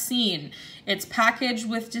vaccine. It's packaged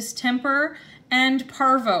with distemper and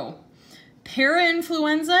parvo.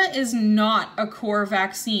 Parainfluenza is not a core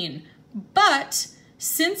vaccine, but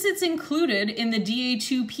since it's included in the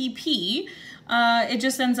DA2PP, it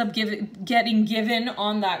just ends up getting given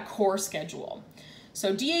on that core schedule.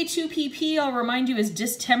 So DA2PP, I'll remind you, is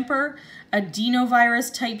distemper,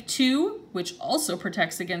 adenovirus type 2, which also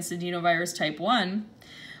protects against adenovirus type 1,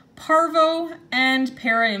 parvo, and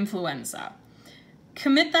parainfluenza.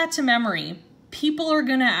 Commit that to memory. People are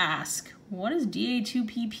gonna ask, what does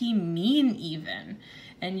DA2PP mean even?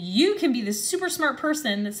 And you can be the super smart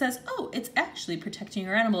person that says, oh, it's actually protecting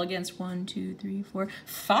your animal against 1, 2, 3, 4,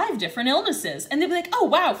 5 different illnesses. And they'll be like, oh,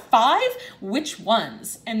 wow, 5? Which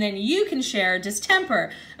ones? And then you can share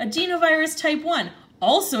distemper, adenovirus type 1,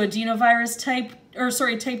 also adenovirus type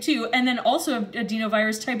 2, and then also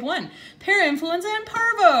adenovirus type 1, parainfluenza and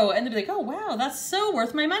parvo. And they'll be like, oh, wow, that's so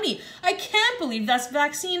worth my money. I can't believe that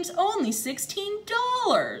vaccine's only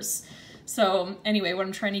 $16. So anyway, what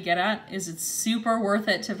I'm trying to get at is it's super worth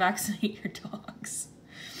it to vaccinate your dogs.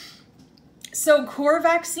 So core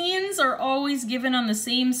vaccines are always given on the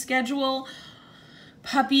same schedule.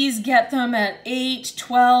 Puppies get them at 8,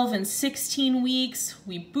 12, and 16 weeks.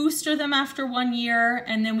 We booster them after 1 year,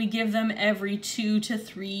 and then we give them every 2 to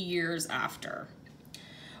 3 years after.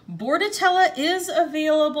 Bordetella is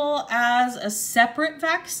available as a separate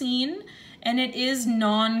vaccine, and it is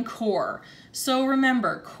non-core. So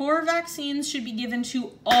remember, core vaccines should be given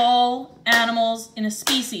to all animals in a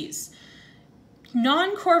species.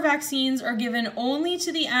 Non-core vaccines are given only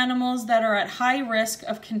to the animals that are at high risk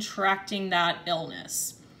of contracting that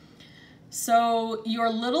illness. So your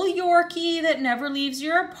little Yorkie that never leaves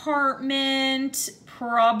your apartment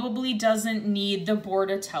probably doesn't need the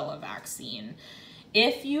Bordetella vaccine.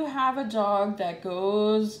 If you have a dog that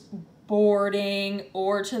goes boarding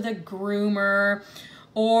or to the groomer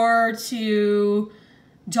or to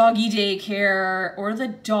doggy daycare or the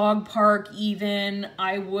dog park even,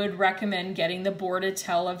 I would recommend getting the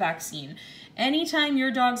Bordetella vaccine. Anytime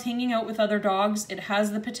your dog's hanging out with other dogs, it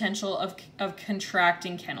has the potential of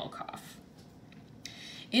contracting kennel cough.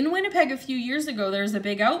 In Winnipeg a few years ago, there was a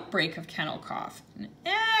big outbreak of kennel cough. And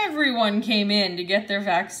everyone came in to get their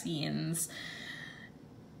vaccines.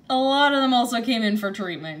 A lot of them also came in for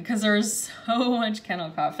treatment because there was so much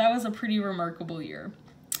kennel cough. That was a pretty remarkable year.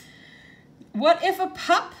 What if a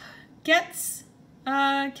pup gets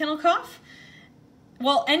kennel cough?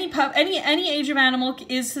 Well, any pup, any age of animal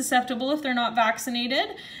is susceptible if they're not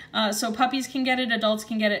vaccinated. So puppies can get it, adults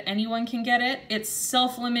can get it, anyone can get it. It's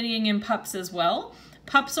self-limiting in pups as well.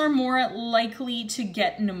 Pups are more likely to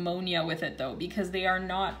get pneumonia with it though, because they are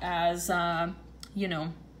not as, you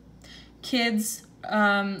know, kids,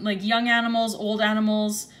 like young animals, old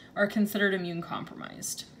animals are considered immune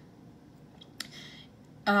compromised.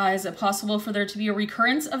 Is it possible for there to be a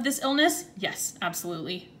recurrence of this illness? Yes,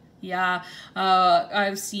 absolutely. Yeah,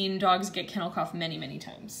 I've seen dogs get kennel cough many, many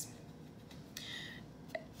times.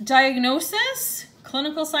 Diagnosis,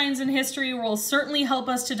 clinical signs and history will certainly help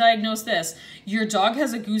us to diagnose this. Your dog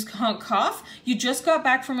has a goose cough. You just got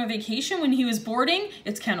back from a vacation when he was boarding.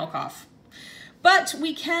 It's kennel cough. But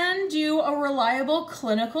we can do a reliable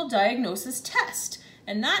clinical diagnosis test.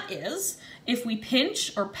 And that is, if we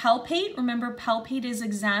pinch or palpate, remember palpate is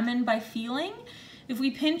examine by feeling. If we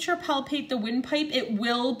pinch or palpate the windpipe, it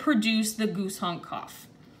will produce the goose honk cough.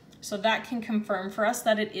 So that can confirm for us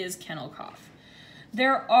that it is kennel cough.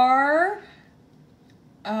 There are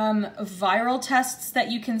viral tests that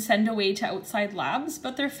you can send away to outside labs,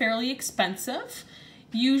 but they're fairly expensive.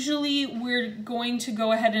 Usually we're going to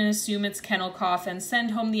go ahead and assume it's kennel cough and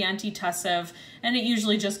send home the antitussive, and it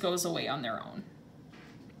usually just goes away on their own.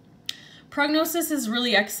 Prognosis is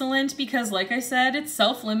really excellent because, like I said, it's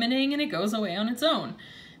self-limiting and it goes away on its own.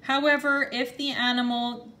 However, if the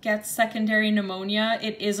animal gets secondary pneumonia,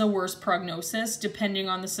 it is a worse prognosis depending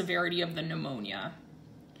on the severity of the pneumonia.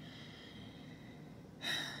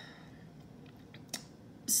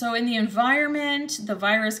 So in the environment, the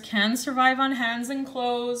virus can survive on hands and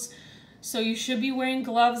clothes. So you should be wearing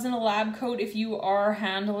gloves and a lab coat if you are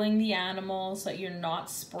handling the animal so that you're not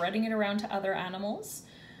spreading it around to other animals.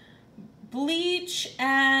 Bleach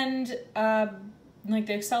and like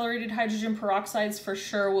the accelerated hydrogen peroxides for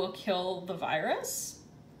sure will kill the virus.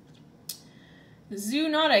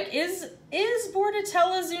 Zoonotic. Is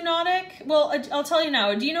Bordetella zoonotic? Well, I'll tell you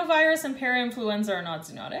now, adenovirus and parainfluenza are not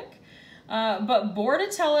zoonotic. But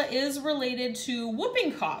Bordetella is related to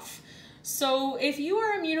whooping cough. So if you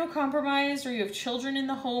are immunocompromised or you have children in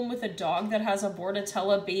the home with a dog that has a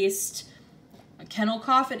Bordetella-based kennel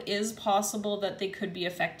cough, it is possible that they could be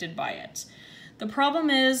affected by it. The problem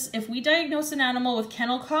is, if we diagnose an animal with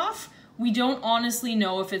kennel cough, we don't honestly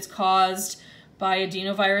know if it's caused by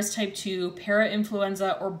adenovirus type 2,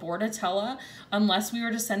 parainfluenza, or Bordetella unless we were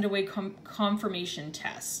to send away confirmation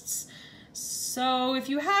tests. So if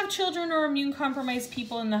you have children or immune-compromised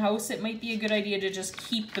people in the house, it might be a good idea to just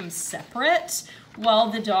keep them separate while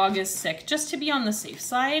the dog is sick, just to be on the safe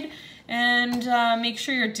side. And make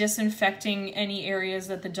sure you're disinfecting any areas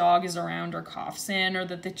that the dog is around or coughs in or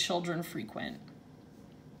that the children frequent.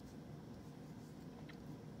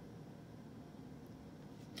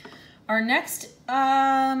 Our next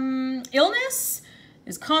illness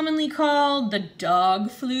is commonly called the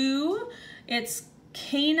dog flu. It's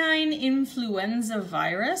canine influenza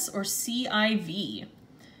virus, or CIV.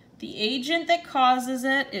 The agent that causes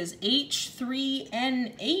it is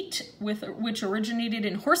H3N8, which originated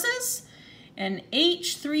in horses, and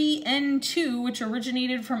H3N2, which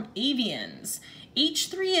originated from avians.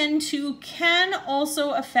 H3N2 can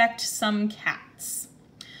also affect some cats.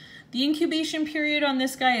 The incubation period on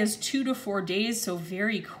this guy is 2 to 4 days, so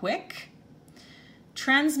very quick.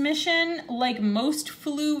 Transmission, like most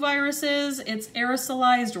flu viruses, it's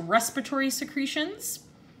aerosolized respiratory secretions.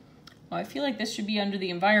 Well, I feel like this should be under the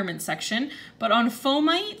environment section, but on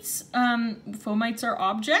fomites, fomites are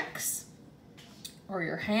objects, or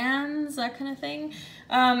your hands, that kind of thing.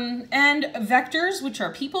 And vectors, which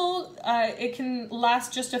are people, it can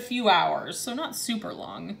last just a few hours, so not super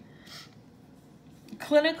long.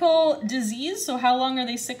 Clinical disease, so how long are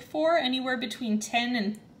they sick for? Anywhere between 10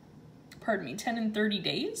 and 30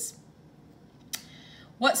 days.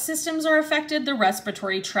 What systems are affected? The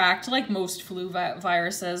respiratory tract, like most flu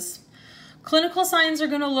viruses. Clinical signs are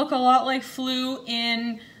going to look a lot like flu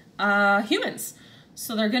in humans.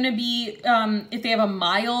 So they're going to be, if they have a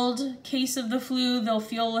mild case of the flu, they'll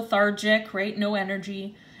feel lethargic, right? No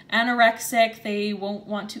energy. Anorexic, they won't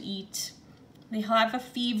want to eat. They'll have a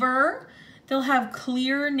fever. They'll have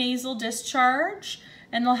clear nasal discharge.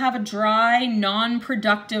 And they'll have a dry,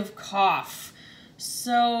 non-productive cough.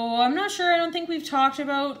 So I'm not sure, I don't think we've talked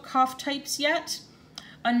about cough types yet.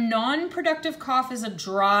 A non-productive cough is a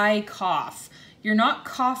dry cough. You're not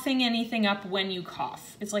coughing anything up when you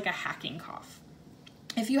cough. It's like a hacking cough.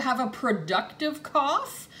 If you have a productive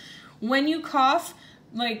cough, when you cough,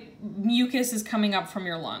 like mucus is coming up from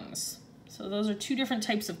your lungs. So those are two different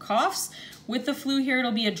types of coughs. With the flu here,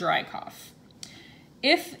 it'll be a dry cough.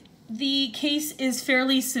 If the case is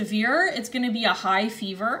fairly severe, it's going to be a high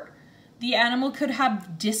fever. The animal could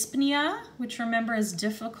have dyspnea, which remember is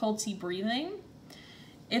difficulty breathing.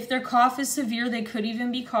 If their cough is severe, they could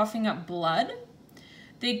even be coughing up blood.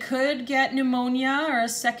 They could get pneumonia or a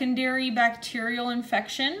secondary bacterial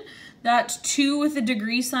infection. That 2 with a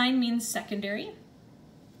degree sign means secondary.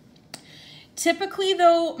 Typically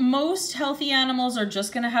though, most healthy animals are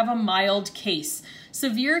just going to have a mild case.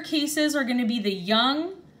 Severe cases are going to be the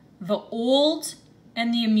young, the old,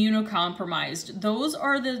 and the immunocompromised. Those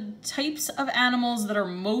are the types of animals that are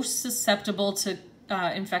most susceptible to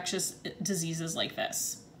infectious diseases like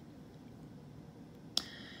this.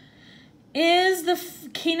 Is the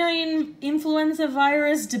canine influenza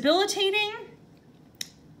virus debilitating?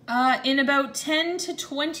 In about 10 to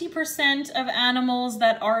 20% of animals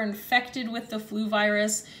that are infected with the flu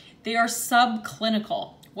virus, they are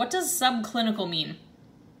subclinical. What does subclinical mean?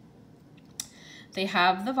 They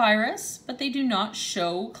have the virus, but they do not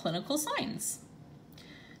show clinical signs.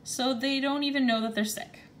 So they don't even know that they're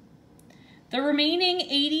sick. The remaining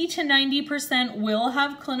 80 to 90% will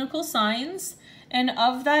have clinical signs, and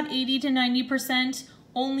of that 80 to 90%,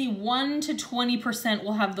 only 1 to 20%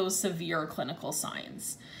 will have those severe clinical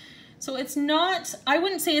signs. So it's not, I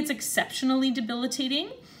wouldn't say it's exceptionally debilitating.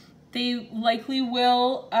 They likely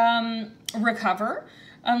will recover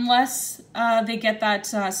unless they get that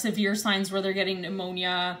severe signs where they're getting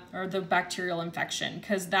pneumonia or the bacterial infection,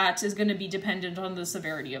 because that is going to be dependent on the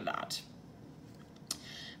severity of that.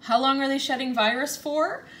 How long are they shedding virus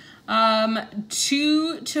for?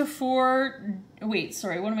 2 to 4, wait,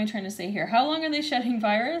 sorry, what am I trying to say here? How long are they shedding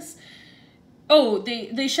virus? Oh,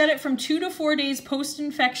 they shed it from 2 to 4 days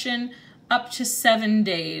post-infection up to 7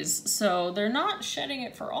 days. So they're not shedding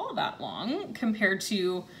it for all that long compared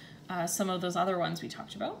to some of those other ones we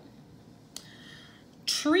talked about.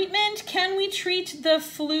 Treatment, can we treat the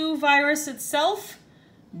flu virus itself?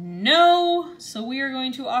 No. So we are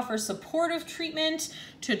going to offer supportive treatment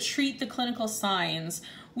to treat the clinical signs.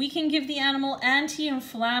 We can give the animal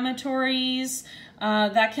anti-inflammatories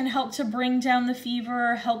that can help to bring down the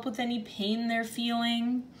fever, help with any pain they're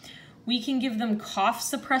feeling. We can give them cough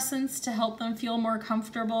suppressants to help them feel more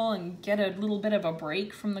comfortable and get a little bit of a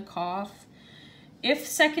break from the cough. If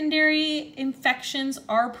secondary infections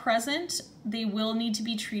are present, they will need to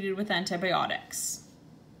be treated with antibiotics.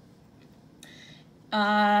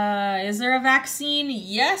 Is there a vaccine?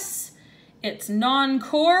 Yes. It's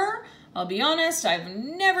non-core. I'll be honest, I've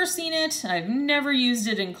never seen it. I've never used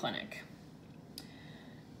it in clinic.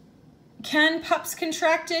 Can pups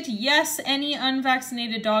contract it? Yes, any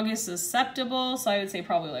unvaccinated dog is susceptible. So I would say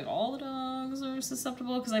probably like all the dogs are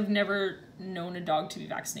susceptible because I've never known a dog to be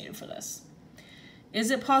vaccinated for this. Is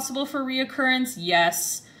it possible for reoccurrence?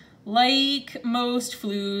 Yes. Like most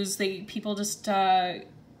flus, people just,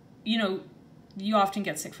 you know, you often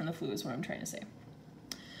get sick from the flu is what I'm trying to say.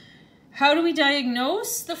 How do we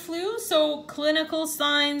diagnose the flu? So clinical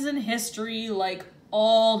signs and history, like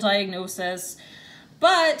all diagnosis.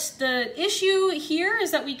 But the issue here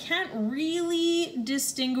is that we can't really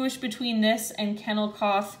distinguish between this and kennel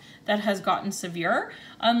cough that has gotten severe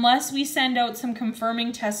unless we send out some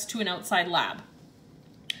confirming tests to an outside lab.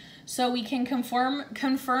 So we can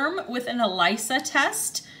confirm with an ELISA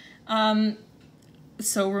test.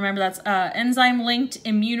 So remember that's enzyme-linked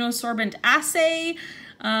immunosorbent assay.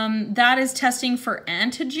 That is testing for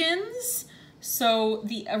antigens. So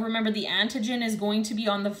remember the antigen is going to be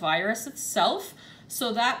on the virus itself.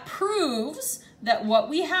 So that proves that what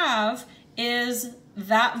we have is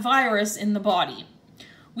that virus in the body.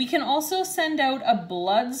 We can also send out a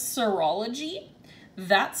blood serology.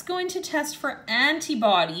 That's going to test for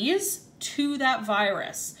antibodies to that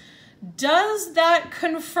virus. Does that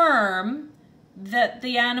confirm that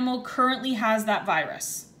the animal currently has that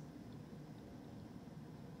virus?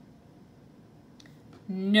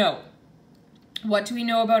 No. What do we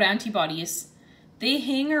know about antibodies? They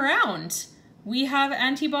hang around. We have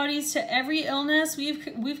antibodies to every illness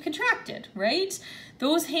we've contracted, right?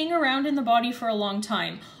 Those hang around in the body for a long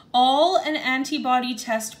time. All an antibody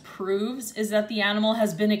test proves is that the animal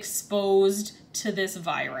has been exposed to this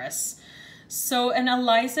virus. So an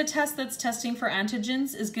ELISA test that's testing for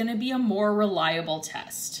antigens is going to be a more reliable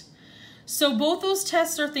test. So both those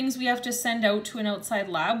tests are things we have to send out to an outside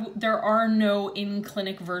lab. There are no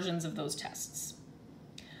in-clinic versions of those tests.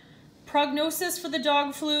 Prognosis for the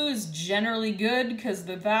dog flu is generally good because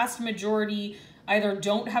the vast majority either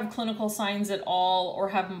don't have clinical signs at all or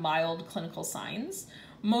have mild clinical signs.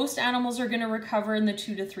 Most animals are going to recover in the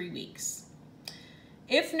 2 to 3 weeks.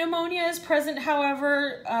 If pneumonia is present,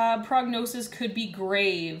 however, prognosis could be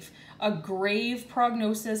grave. A grave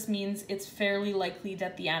prognosis means it's fairly likely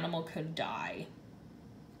that the animal could die.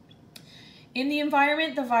 In the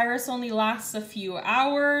environment, the virus only lasts a few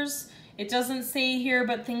hours. It doesn't say here,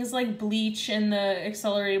 but things like bleach and the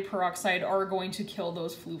accelerated peroxide are going to kill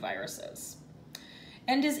those flu viruses.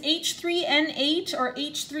 And is H3N8 or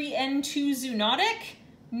H3N2 zoonotic?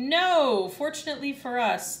 No, fortunately for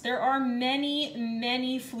us. There are many,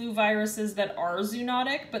 many flu viruses that are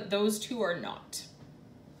zoonotic, but those two are not.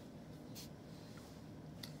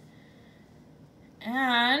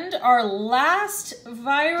 And our last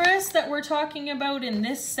virus that we're talking about in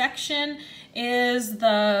this section is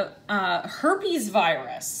the herpes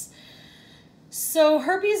virus. So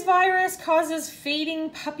herpes virus causes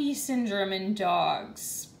fading puppy syndrome in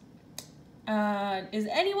dogs. Is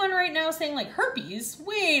anyone right now saying like herpes?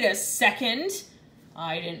 Wait a second.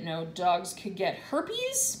 I didn't know dogs could get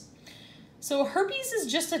herpes. So herpes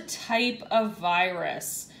is just a type of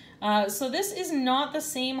virus. So this is not the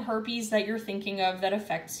same herpes that you're thinking of that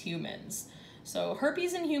affects humans. So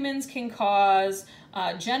herpes in humans can cause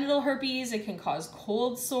genital herpes, it can cause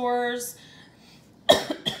cold sores.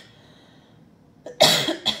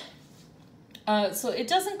 So it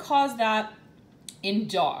doesn't cause that in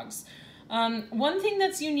dogs. One thing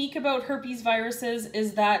that's unique about herpes viruses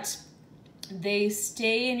is that they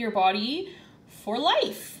stay in your body for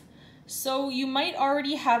life. So you might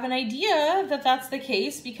already have an idea that that's the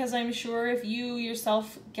case, because I'm sure if you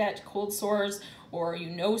yourself get cold sores or you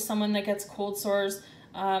know someone that gets cold sores,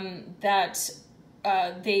 you get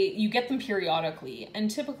them periodically,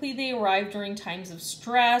 and typically they arrive during times of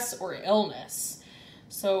stress or illness.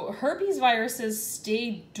 So herpes viruses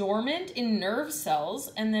stay dormant in nerve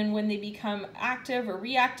cells, and then when they become active or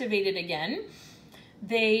reactivated again,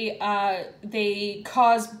 they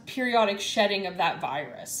cause periodic shedding of that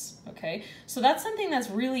virus. Okay, so that's something that's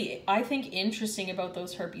really, I think, interesting about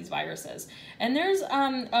those herpes viruses. And there's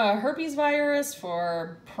a herpes virus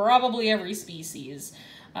for probably every species.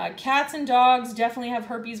 Cats and dogs definitely have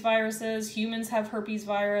herpes viruses. Humans have herpes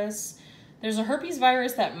virus. There's a herpes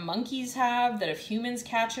virus that monkeys have, that if humans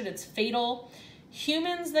catch it, it's fatal.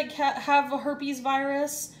 Humans that have a herpes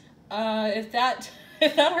virus, if that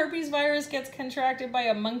herpes virus gets contracted by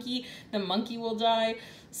a monkey, the monkey will die.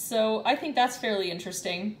 So I think that's fairly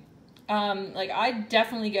interesting. Like I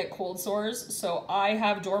definitely get cold sores, so I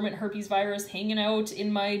have dormant herpes virus hanging out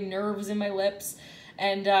in my nerves, in my lips,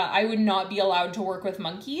 and I would not be allowed to work with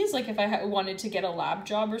monkeys. Like if I wanted to get a lab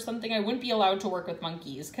job or something, I wouldn't be allowed to work with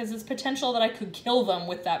monkeys because it's potential that I could kill them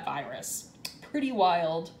with that virus. Pretty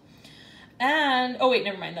wild. And, oh wait,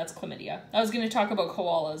 never mind, that's chlamydia. I was going to talk about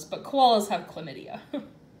koalas, but koalas have chlamydia.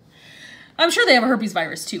 I'm sure they have a herpes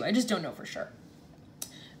virus too, I just don't know for sure.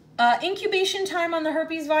 Incubation time on the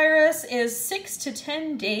herpes virus is 6 to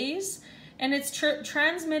 10 days, and it's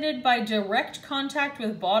transmitted by direct contact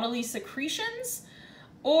with bodily secretions,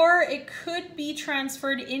 or it could be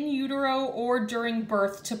transferred in utero or during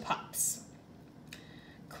birth to pups.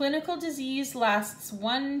 Clinical disease lasts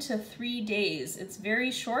 1 to 3 days. It's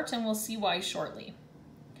very short, and we'll see why shortly.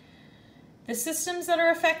 The systems that are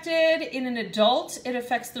affected in an adult, it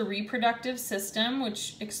affects the reproductive system,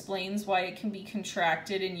 which explains why it can be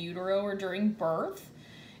contracted in utero or during birth,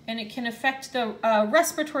 and it can affect the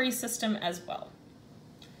respiratory system as well.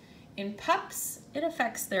 In pups, it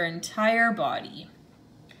affects their entire body.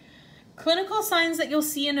 Clinical signs that you'll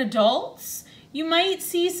see in adults, you might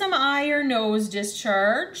see some eye or nose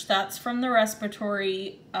discharge. That's from the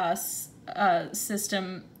respiratory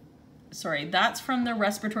system. Sorry, that's from the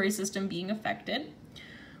respiratory system being affected.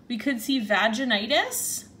 We could see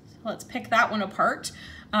vaginitis. Let's pick that one apart.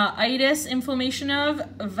 Itis, inflammation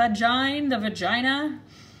of the vagina.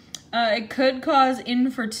 It could cause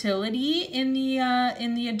infertility in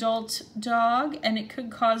the adult dog, and it could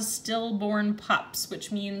cause stillborn pups, which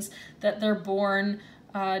means that they're born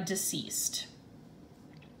deceased.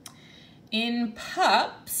 In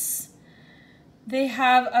pups, they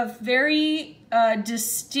have a very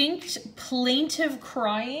distinct plaintive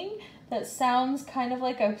crying that sounds kind of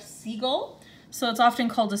like a seagull. So it's often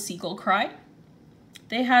called a seagull cry.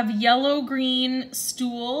 They have yellow-green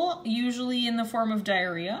stool, usually in the form of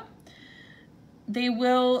diarrhea. They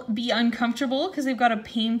will be uncomfortable because they've got a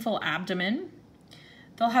painful abdomen.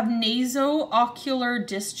 They'll have nasoocular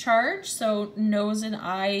discharge, so nose and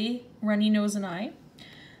eye, runny nose and eye.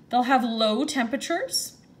 They'll have low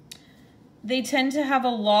temperatures. They tend to have a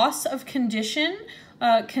loss of condition.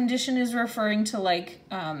 Condition is referring to like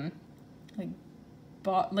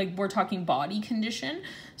we're talking body condition.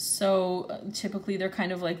 So typically they're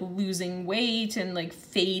kind of like losing weight and like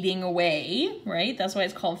fading away, right? That's why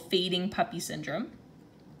it's called fading puppy syndrome.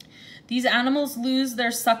 These animals lose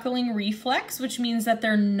their suckling reflex, which means that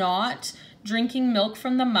they're not drinking milk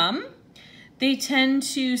from the mom. They tend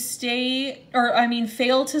to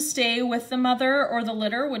fail to stay with the mother or the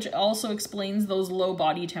litter, which also explains those low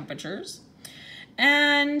body temperatures.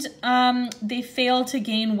 And they fail to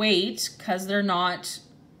gain weight because they're not,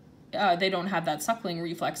 they don't have that suckling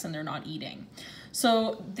reflex and they're not eating.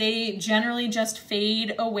 So they generally just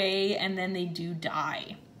fade away and then they do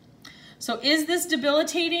die. So is this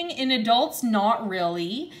debilitating in adults? Not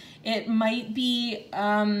really. It might be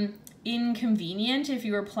inconvenient if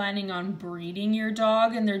you were planning on breeding your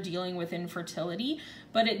dog and they're dealing with infertility,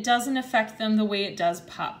 but it doesn't affect them the way it does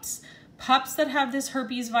pups. Pups that have this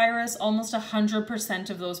herpes virus, almost 100%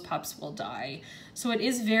 of those pups will die. So it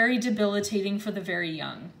is very debilitating for the very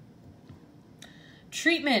young.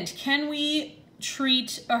 Treatment. Can we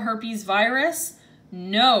treat a herpes virus?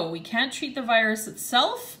 No, we can't treat the virus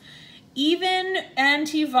itself. Even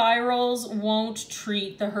antivirals won't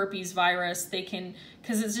treat the herpes virus. They can,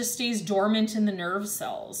 because it just stays dormant in the nerve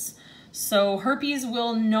cells. So herpes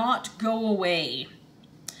will not go away.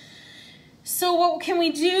 So what can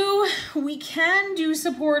we do? We can do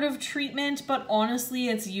supportive treatment, but honestly,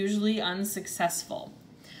 it's usually unsuccessful.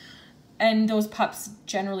 And those pups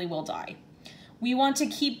generally will die. We want to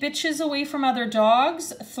keep bitches away from other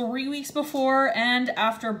dogs 3 weeks before and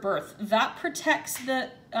after birth. That protects the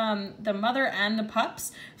mother and the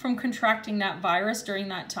pups from contracting that virus during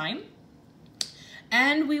that time.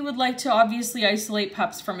 And we would like to obviously isolate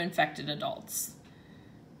pups from infected adults.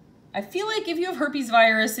 I feel like if you have herpes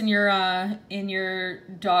virus in your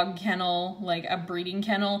dog kennel, like a breeding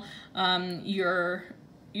kennel, you're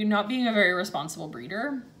not being a very responsible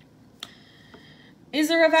breeder. Is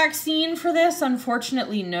there a vaccine for this?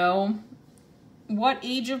 Unfortunately, no. What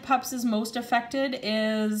age of pups is most affected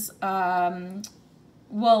is, well,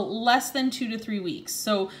 less than 2 to 3 weeks.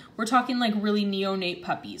 So we're talking like really neonate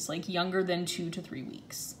puppies, like younger than 2 to 3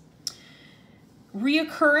 weeks.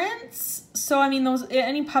 Reoccurrence, so I mean,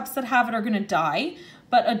 any pups that have it are gonna die,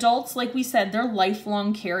 but adults, like we said, they're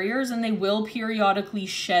lifelong carriers and they will periodically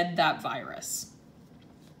shed that virus.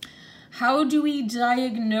 How do we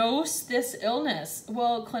diagnose this illness?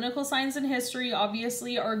 Well, clinical signs and history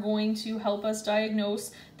obviously are going to help us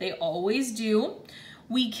diagnose. They always do.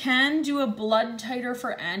 We can do a blood titer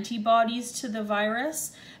for antibodies to the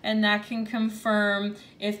virus, and that can confirm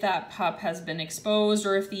if that pup has been exposed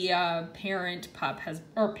or if the parent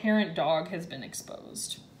dog has been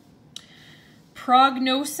exposed.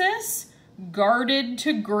 Prognosis, guarded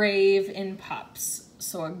to grave in pups.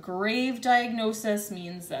 So a grave diagnosis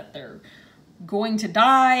means that they're going to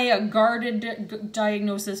die. A guarded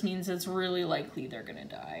diagnosis means it's really likely they're going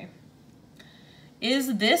to die.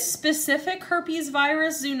 Is this specific herpes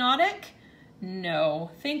virus zoonotic?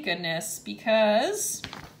 No, thank goodness, because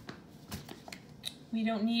we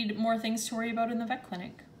don't need more things to worry about in the vet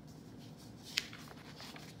clinic.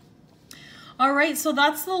 All right, so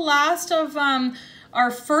that's the last of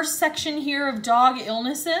our first section here of dog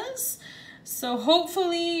illnesses. So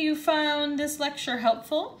hopefully you found this lecture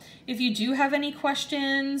helpful. If you do have any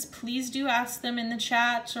questions, please do ask them in the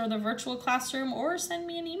chat or the virtual classroom or send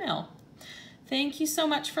me an email. Thank you so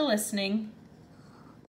much for listening.